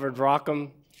we've covered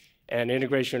ROCm and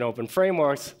integration in open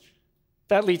frameworks.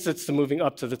 that leads us to moving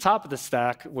up to the top of the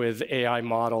stack with AI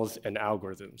models and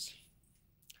algorithms.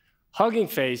 Hugging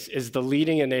Face is the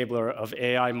leading enabler of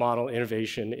AI model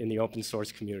innovation in the open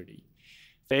source community.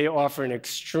 They offer an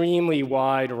extremely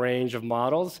wide range of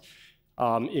models,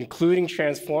 including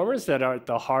transformers that are at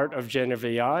the heart of generative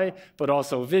AI, but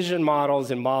also vision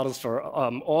models and models for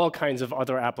all kinds of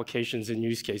other applications and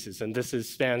use cases. And this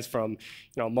spans from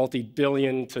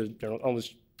multi-billion to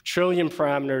almost trillion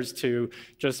parameters to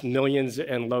just millions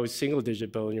and low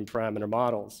single-digit billion parameter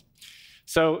models.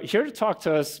 So here to talk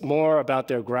to us more about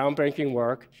their groundbreaking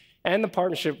work and the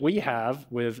partnership we have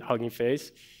with Hugging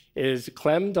Face is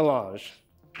Clement Delangue,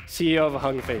 CEO of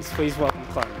Hugging Face. Please welcome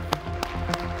Clem.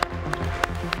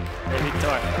 Hey,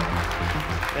 Victor.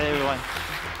 Hey, everyone.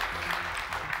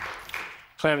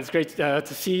 Clem, it's great to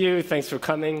see you. Thanks for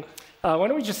coming. Why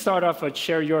don't we just start off and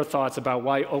share your thoughts about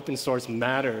why open source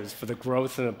matters for the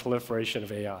growth and the proliferation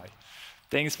of AI?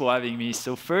 Thanks for having me.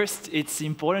 So first, it's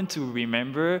important to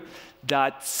remember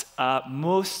that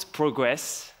most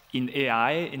progress in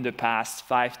AI in the past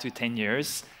 5 to 10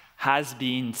 years has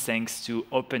been thanks to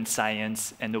open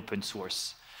science and open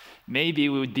source. Maybe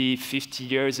we would be 50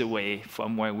 years away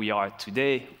from where we are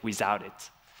today without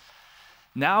it.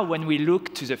 Now, when we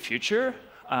look to the future,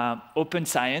 open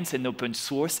science and open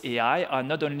source AI are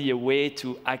not only a way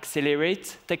to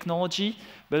accelerate technology,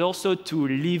 but also to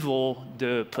level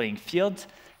the playing field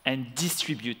and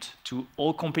distribute to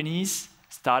all companies,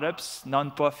 startups,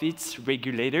 nonprofits,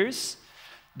 regulators,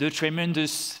 the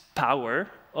tremendous power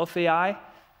of AI,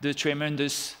 the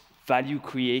tremendous value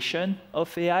creation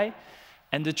of AI,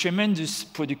 and the tremendous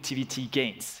productivity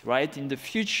gains, right? In the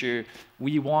future,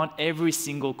 we want every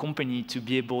single company to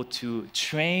be able to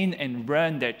train and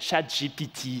run their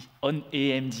ChatGPT on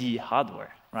AMD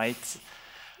hardware, right?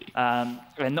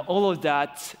 And all of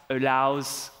that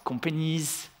allows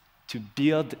companies to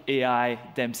build AI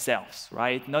themselves,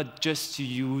 right? Not just to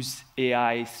use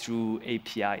AI through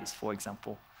APIs, for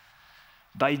example.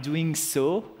 By doing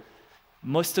so,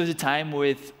 most of the time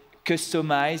with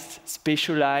customized,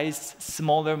 specialized,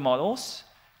 smaller models,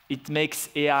 it makes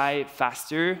AI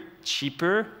faster,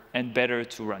 cheaper, and better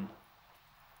to run.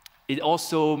 It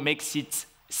also makes it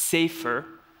safer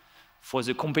for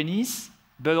the companies,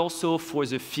 but also for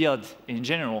the field in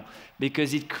general,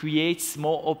 because it creates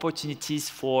more opportunities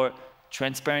for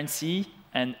transparency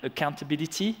and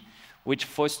accountability, which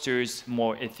fosters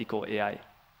more ethical AI.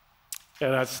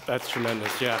 Yeah, that's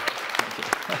tremendous, yeah.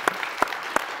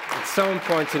 It's so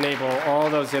important to enable all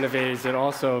those innovators and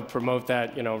also promote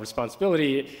that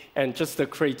responsibility and just the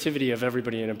creativity of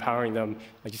everybody and empowering them,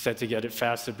 like you said, to get it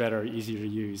faster, better, easier to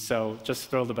use. So just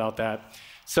thrilled about that.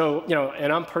 So,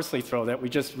 and I'm personally thrilled that we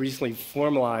just recently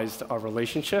formalized our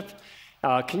relationship.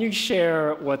 Can you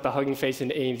share what the Hugging Face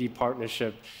and AMD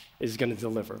partnership is going to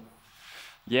deliver?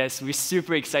 Yes, we're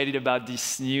super excited about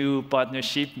this new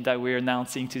partnership that we're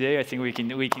announcing today. I think we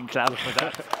can clap for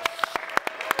that.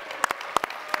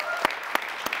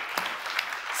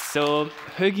 So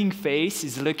Hugging Face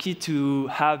is lucky to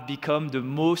have become the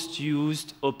most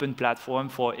used open platform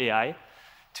for AI.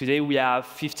 Today, we have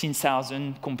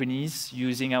 15,000 companies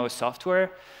using our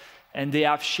software, and they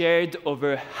have shared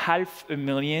over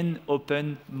 500,000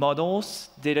 open models,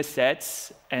 data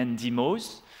sets, and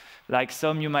demos, like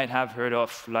some you might have heard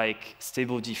of, like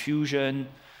Stable Diffusion,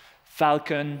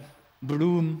 Falcon,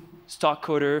 Bloom,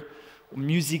 Starcoder,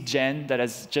 Music Gen, that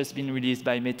has just been released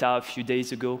by Meta a few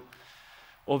days ago.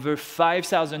 Over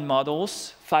 5,000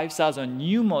 models, 5,000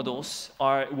 new models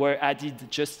were added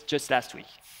just last week.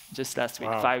 Just last week,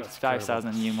 wow,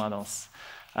 5,000 new models.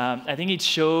 I think it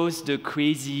shows the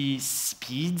crazy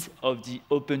speed of the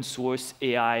open source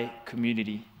AI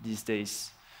community these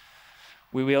days.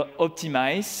 We will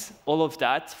optimize all of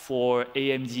that for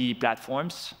AMD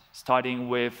platforms, starting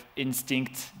with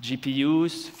Instinct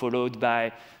GPUs, followed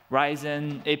by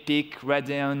Ryzen, EPYC,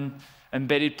 Radeon,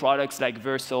 embedded products like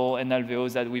Versal and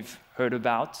Alveos that we've heard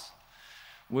about.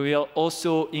 We will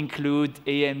also include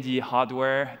AMD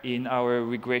hardware in our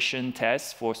regression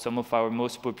tests for some of our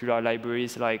most popular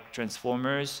libraries like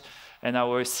Transformers and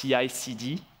our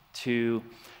CI/CD to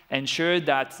ensure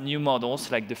that new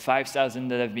models like the 5,000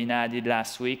 that have been added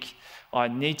last week are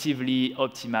natively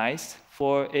optimized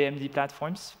for AMD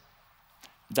platforms.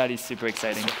 That is super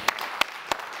exciting.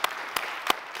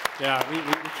 Yeah, we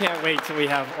can't wait till we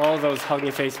have all those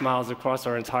Hugging Face models across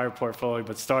our entire portfolio,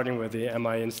 but starting with the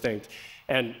MI Instinct.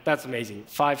 And that's amazing.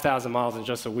 5,000 models in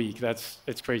just a week.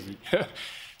 It's crazy.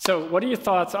 So what are your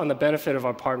thoughts on the benefit of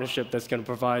our partnership that's going to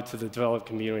provide to the developed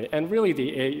community and really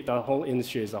the whole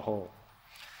industry as a whole?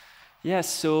 Yes,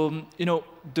 so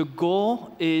the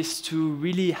goal is to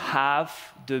really have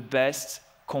the best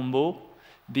combo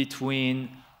between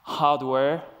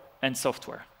hardware and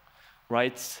software,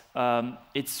 right?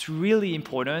 It's really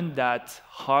important that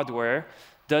hardware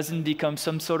doesn't become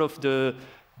some sort of the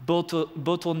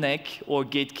bottleneck or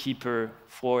gatekeeper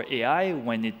for AI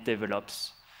when it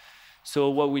develops. So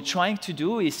what we're trying to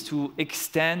do is to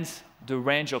extend the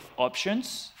range of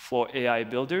options for AI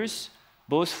builders,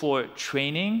 both for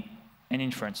training and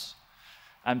inference.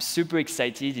 I'm super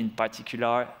excited in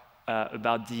particular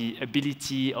about the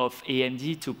ability of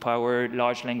AMD to power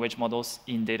large language models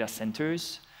in data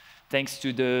centers, thanks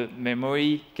to the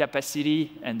memory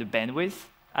capacity and the bandwidth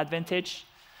advantage.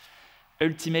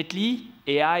 Ultimately,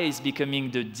 AI is becoming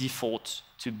the default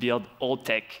to build all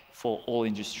tech for all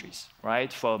industries,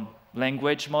 right? From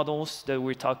language models that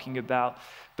we're talking about,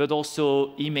 but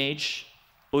also image,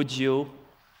 audio,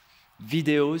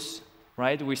 videos,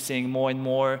 right? We're seeing more and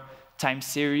more time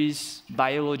series,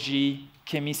 biology,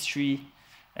 chemistry,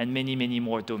 and many, many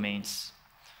more domains.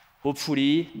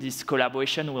 Hopefully, this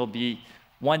collaboration will be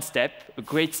one step, a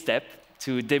great step,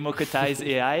 to democratize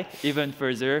AI even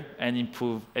further and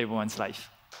improve everyone's life.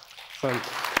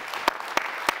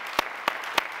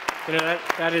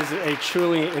 That is a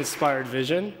truly inspired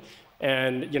vision,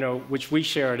 and which we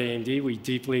share at AMD. We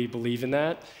deeply believe in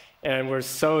that, and we're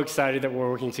so excited that we're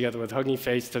working together with Hugging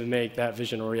Face to make that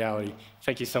vision a reality.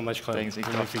 Thank you so much, Clement. Thanks,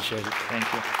 Victor. Really appreciate it.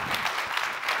 Thank you.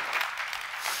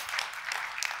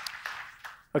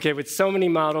 Okay, with so many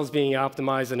models being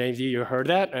optimized on AMD, you heard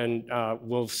that, and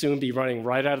we'll soon be running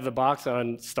right out of the box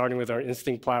on starting with our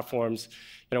Instinct platforms.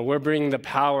 We're bringing the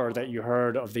power that you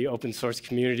heard of the open source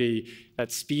community,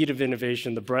 that speed of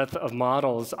innovation, the breadth of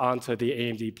models onto the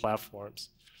AMD platforms.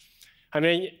 I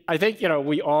mean, I think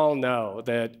we all know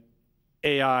that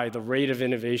AI, the rate of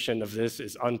innovation of this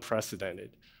is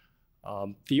unprecedented.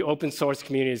 The open source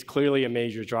community is clearly a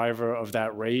major driver of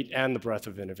that rate and the breadth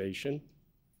of innovation.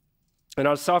 And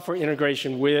our software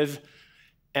integration with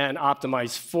and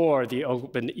optimize for the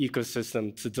open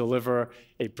ecosystem to deliver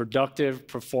a productive,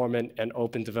 performant, and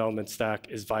open development stack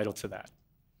is vital to that.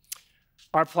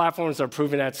 Our platforms are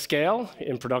proven at scale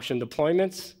in production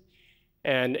deployments,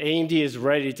 and AMD is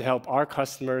ready to help our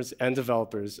customers and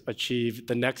developers achieve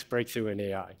the next breakthrough in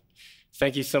AI.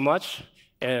 Thank you so much,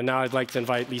 and now I'd like to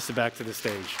invite Lisa back to the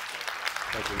stage.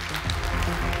 Thank you.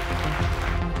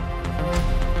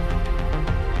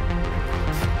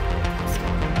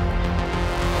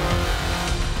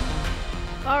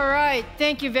 All right,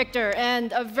 thank you, Victor.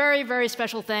 And a very, very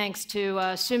special thanks to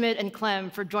Soumith and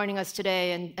Clement for joining us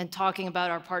today and talking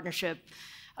about our partnership.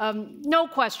 No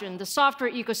question, the software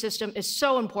ecosystem is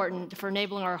so important for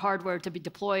enabling our hardware to be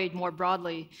deployed more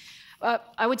broadly.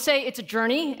 I would say it's a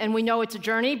journey, and we know it's a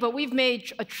journey, but we've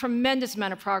made a tremendous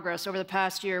amount of progress over the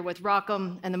past year with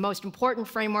ROCm and the most important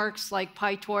frameworks like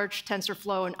PyTorch,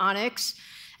 TensorFlow, and Onyx,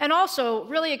 and also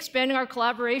really expanding our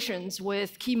collaborations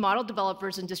with key model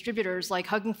developers and distributors like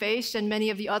Hugging Face and many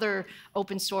of the other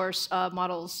open source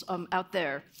models out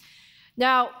there.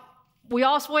 Now, we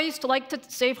always like to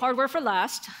save hardware for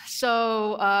last,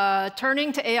 so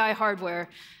turning to AI hardware,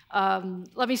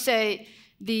 let me say,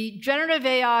 the generative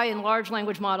AI and large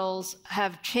language models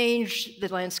have changed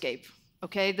the landscape,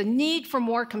 okay? The need for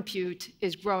more compute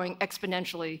is growing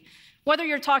exponentially, whether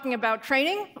you're talking about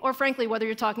training or, frankly, whether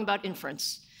you're talking about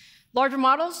inference. Larger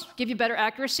models give you better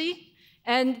accuracy,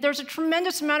 and there's a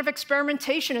tremendous amount of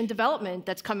experimentation and development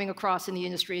that's coming across in the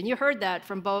industry, and you heard that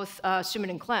from both Soumith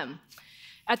and Clem.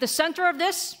 At the center of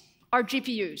this are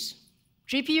GPUs.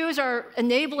 GPUs are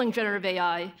enabling generative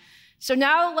AI, so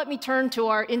now let me turn to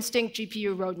our Instinct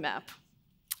GPU roadmap.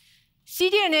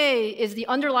 CDNA is the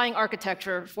underlying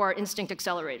architecture for our Instinct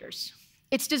accelerators.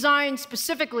 It's designed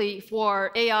specifically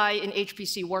for AI and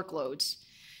HPC workloads.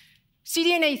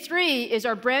 CDNA 3 is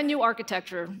our brand new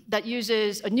architecture that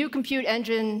uses a new compute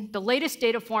engine, the latest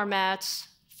data formats,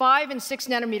 5 and 6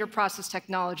 nanometer process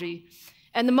technology,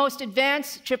 and the most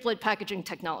advanced chiplet packaging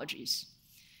technologies.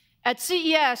 At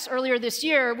CES earlier this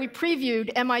year, we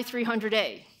previewed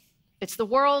MI300A. It's the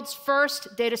world's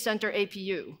first data center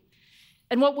APU.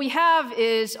 And what we have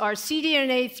is our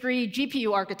CDNA 3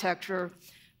 GPU architecture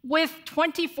with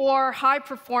 24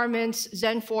 high-performance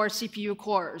Zen 4 CPU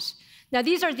cores. Now,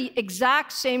 these are the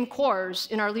exact same cores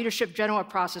in our leadership Genoa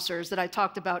processors that I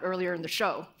talked about earlier in the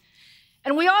show.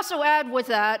 And we also add with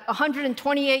that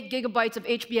 128 gigabytes of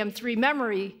HBM3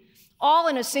 memory, all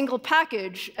in a single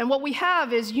package. And what we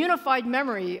have is unified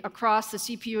memory across the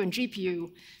CPU and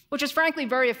GPU, which is frankly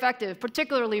very effective,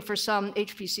 particularly for some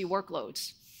HPC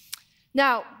workloads.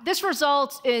 Now, this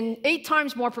results in 8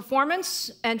 times more performance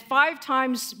and 5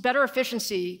 times better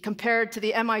efficiency compared to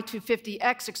the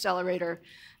MI250X accelerator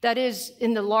that is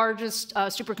in the largest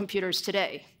supercomputers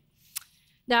today.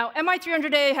 Now,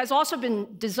 MI300A has also been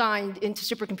designed into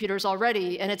supercomputers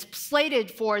already, and it's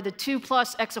slated for the 2+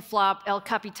 exaflop El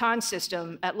Capitan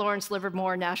system at Lawrence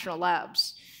Livermore National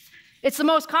Labs. It's the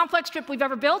most complex chip we've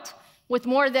ever built, with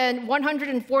more than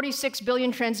 146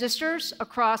 billion transistors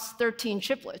across 13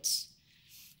 chiplets.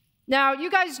 Now,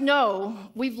 you guys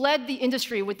know we've led the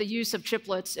industry with the use of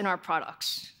chiplets in our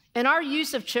products. And our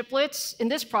use of chiplets in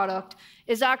this product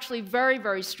is actually very,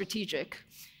 very strategic.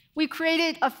 We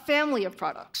created a family of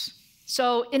products.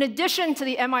 So in addition to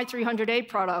the MI300A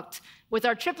product, with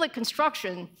our chiplet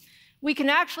construction, we can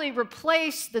actually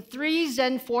replace the 3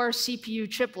 Zen 4 CPU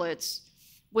chiplets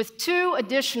with 2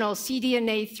 additional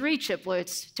CDNA 3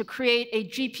 chiplets to create a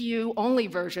GPU-only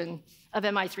version of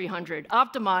MI300,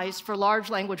 optimized for large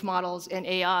language models and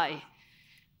AI.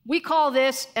 We call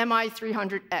this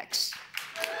MI300X.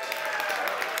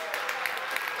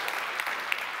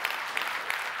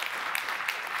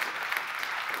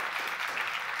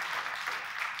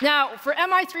 Now, for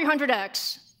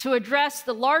MI300X, to address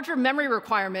the larger memory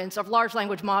requirements of large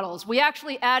language models, we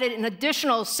actually added an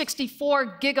additional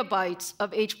 64 gigabytes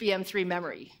of HBM3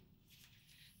 memory.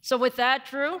 So with that,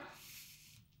 Drew,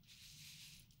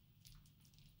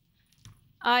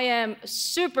 I am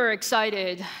super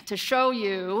excited to show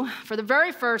you, for the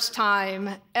very first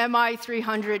time,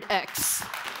 MI300X.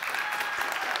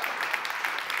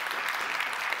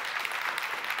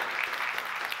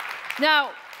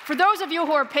 Now, for those of you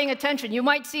who are paying attention, you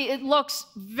might see it looks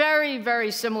very, very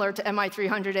similar to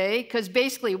MI300A, because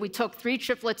basically we took 3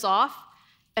 chiplets off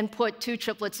and put 2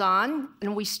 chiplets on,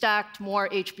 and we stacked more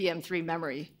HBM3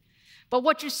 memory. But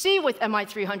what you see with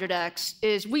MI300X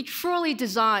is we truly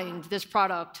designed this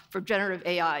product for generative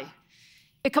AI.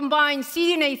 It combines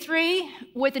CDNA 3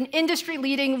 with an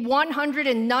industry-leading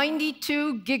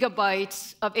 192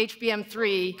 gigabytes of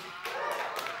HBM3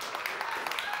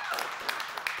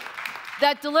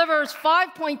 that delivers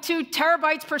 5.2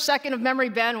 terabytes per second of memory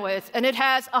bandwidth, and it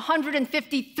has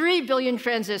 153 billion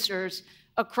transistors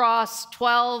across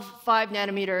 12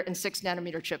 5-nanometer and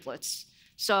 6-nanometer chiplets.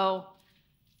 So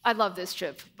I love this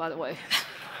chip, by the way.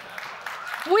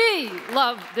 We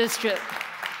love this chip.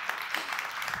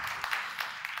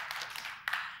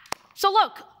 So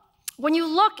look, when you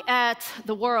look at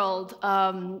the world,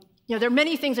 there are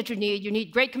many things that you need. You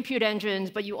need great compute engines,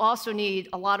 but you also need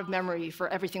a lot of memory for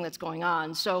everything that's going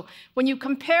on. So when you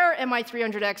compare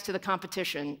MI300X to the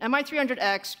competition,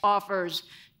 MI300X offers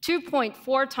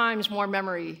 2.4 times more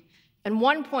memory and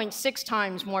 1.6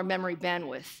 times more memory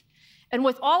bandwidth. And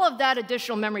with all of that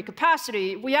additional memory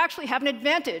capacity, we actually have an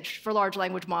advantage for large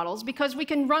language models because we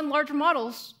can run larger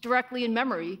models directly in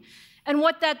memory. And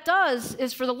what that does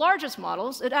is, for the largest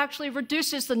models, it actually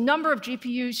reduces the number of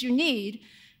GPUs you need,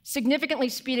 significantly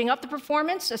speeding up the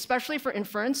performance, especially for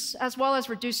inference, as well as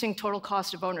reducing total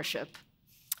cost of ownership.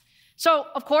 So,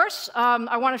 of course,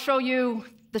 I want to show you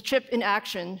the chip in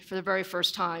action for the very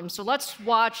first time. So let's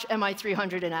watch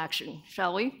MI300 in action,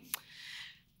 shall we?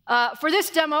 For this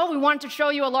demo, we wanted to show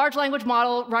you a large language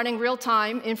model running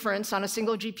real-time inference on a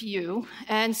single GPU.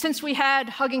 And since we had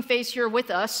Hugging Face here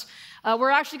with us,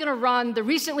 we're actually going to run the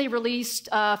recently released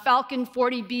Falcon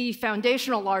 40B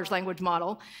foundational large language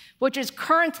model, which is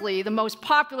currently the most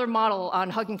popular model on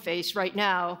Hugging Face right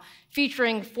now,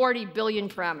 featuring 40 billion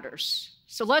parameters.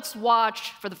 So let's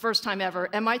watch, for the first time ever,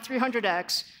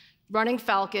 MI300X running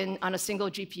Falcon on a single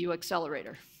GPU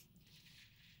accelerator.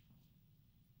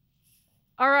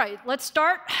 All right, let's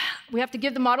start. We have to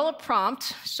give the model a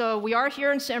prompt. So we are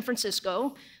here in San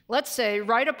Francisco. Let's say,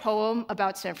 write a poem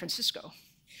about San Francisco.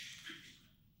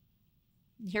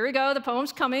 Here we go, the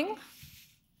poem's coming.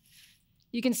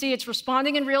 You can see it's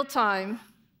responding in real time.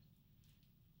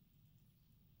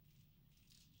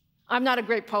 I'm not a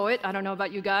great poet. I don't know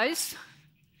about you guys.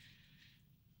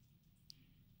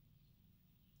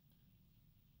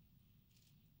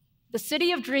 The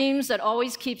city of dreams that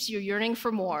always keeps you yearning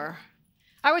for more.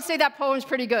 I would say that poem's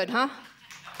pretty good, huh?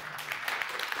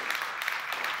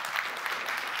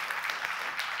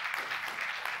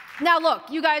 Now, look,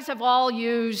 you guys have all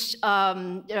used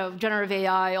generative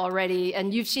AI already,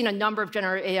 and you've seen a number of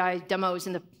generative AI demos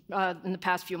in the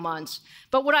past few months.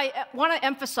 But what I want to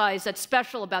emphasize that's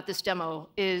special about this demo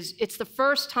is it's the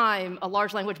first time a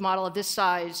large language model of this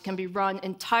size can be run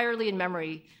entirely in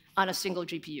memory on a single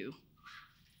GPU.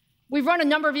 We've run a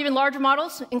number of even larger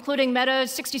models, including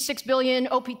Meta's 66 billion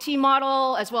OPT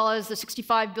model, as well as the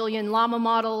 65 billion Llama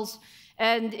models.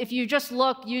 And if you just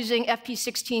look using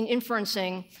FP16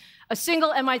 inferencing, a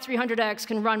single MI300X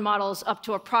can run models up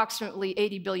to approximately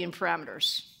 80 billion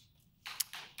parameters.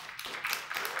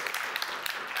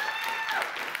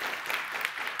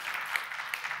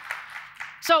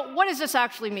 So what does this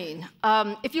actually mean?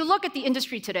 If you look at the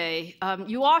industry today,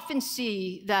 you often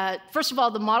see that, first of all,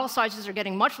 the model sizes are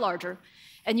getting much larger,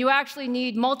 and you actually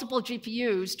need multiple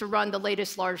GPUs to run the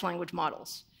latest large language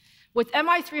models. With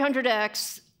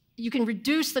MI300X, you can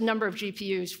reduce the number of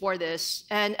GPUs for this,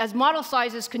 and as model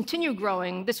sizes continue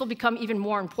growing, this will become even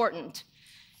more important.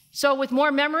 So with more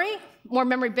memory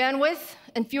bandwidth,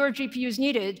 and fewer GPUs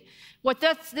needed, what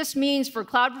this means for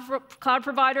cloud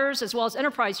providers as well as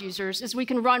enterprise users is we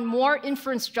can run more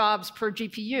inference jobs per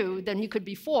GPU than you could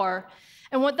before.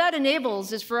 And what that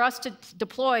enables is for us to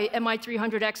deploy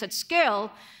MI300X at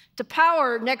scale to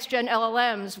power next-gen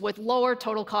LLMs with lower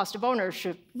total cost of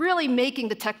ownership, really making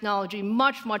the technology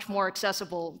much, much more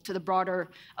accessible to the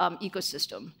broader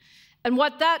ecosystem. And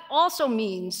what that also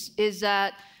means is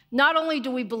that not only do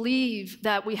we believe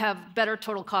that we have better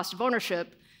total cost of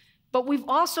ownership, but we've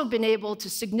also been able to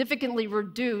significantly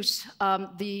reduce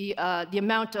the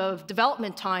amount of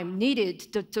development time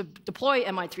needed to deploy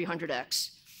MI300X.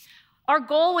 Our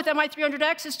goal with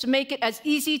MI300X is to make it as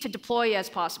easy to deploy as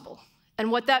possible.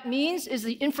 And what that means is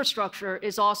the infrastructure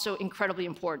is also incredibly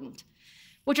important,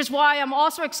 which is why I'm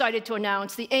also excited to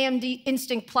announce the AMD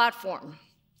Instinct platform.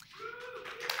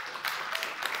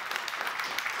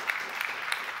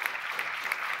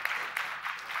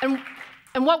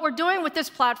 And what we're doing with this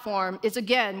platform is,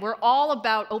 again, we're all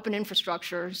about open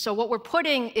infrastructure. So what we're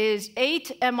putting is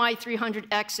 8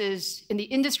 MI300Xs in the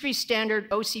industry standard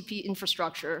OCP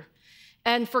infrastructure.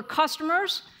 And for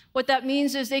customers, what that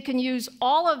means is they can use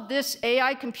all of this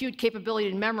AI compute capability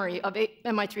and memory of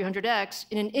MI300X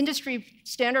in an industry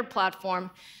standard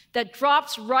platform that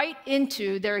drops right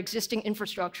into their existing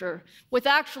infrastructure with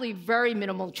actually very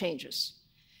minimal changes.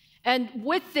 And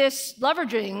with this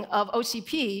leveraging of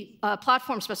OCP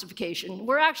platform specification,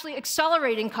 we're actually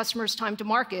accelerating customers' time to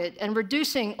market and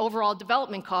reducing overall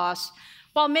development costs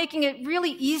while making it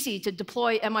really easy to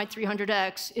deploy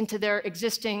MI300X into their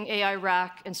existing AI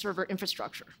rack and server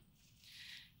infrastructure.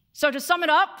 So to sum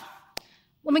it up,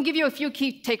 let me give you a few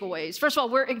key takeaways. First of all,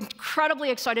 we're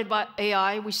incredibly excited about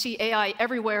AI. We see AI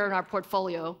everywhere in our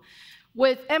portfolio.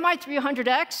 With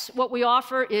MI300X, what we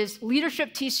offer is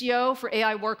leadership TCO for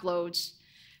AI workloads.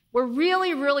 We're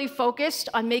really, really focused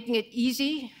on making it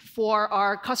easy for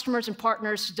our customers and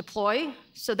partners to deploy,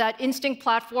 so that Instinct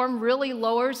platform really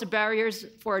lowers the barriers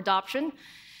for adoption.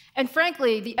 And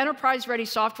frankly, the enterprise-ready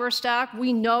software stack,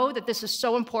 we know that this is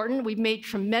so important. We've made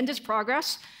tremendous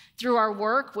progress through our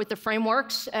work with the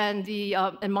frameworks and the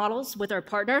models with our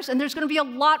partners, and there's going to be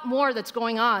a lot more that's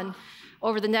going on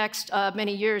over the next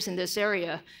many years in this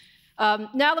area.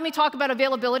 Now let me talk about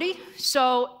availability.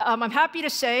 So I'm happy to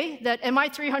say that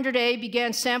MI300A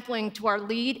began sampling to our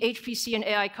lead HPC and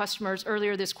AI customers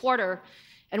earlier this quarter,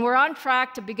 and we're on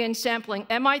track to begin sampling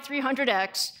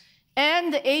MI300X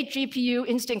and the 8 GPU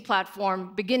Instinct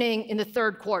platform beginning in the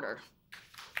third quarter.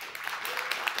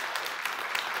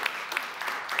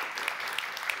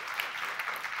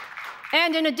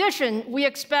 And in addition, we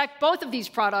expect both of these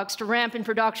products to ramp in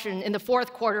production in the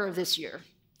fourth quarter of this year.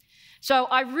 So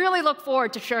I really look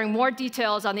forward to sharing more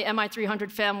details on the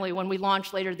MI300 family when we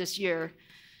launch later this year.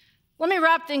 Let me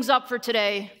wrap things up for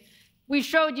today. We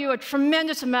showed you a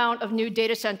tremendous amount of new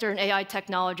data center and AI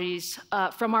technologies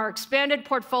from our expanded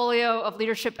portfolio of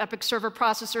leadership EPYC server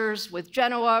processors with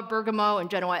Genoa, Bergamo, and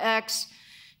Genoa X,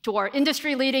 to our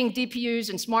industry-leading DPUs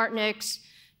and SmartNICs,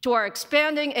 to our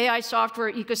expanding AI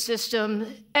software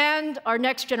ecosystem, and our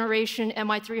next-generation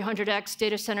MI300X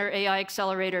data center AI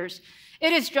accelerators.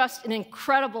 It is just an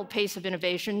incredible pace of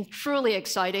innovation, truly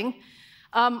exciting.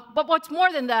 But what's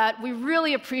more than that, we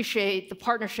really appreciate the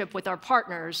partnership with our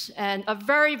partners, and a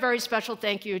very, very special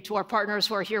thank you to our partners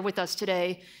who are here with us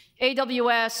today: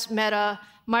 AWS, Meta,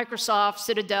 Microsoft,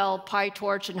 Citadel,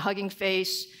 PyTorch, and Hugging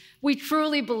Face. We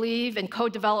truly believe in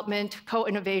co-development,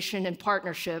 co-innovation, and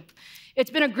partnership. It's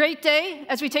been a great day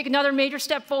as we take another major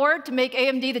step forward to make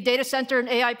AMD the data center and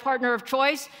AI partner of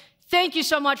choice. Thank you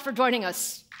so much for joining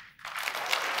us.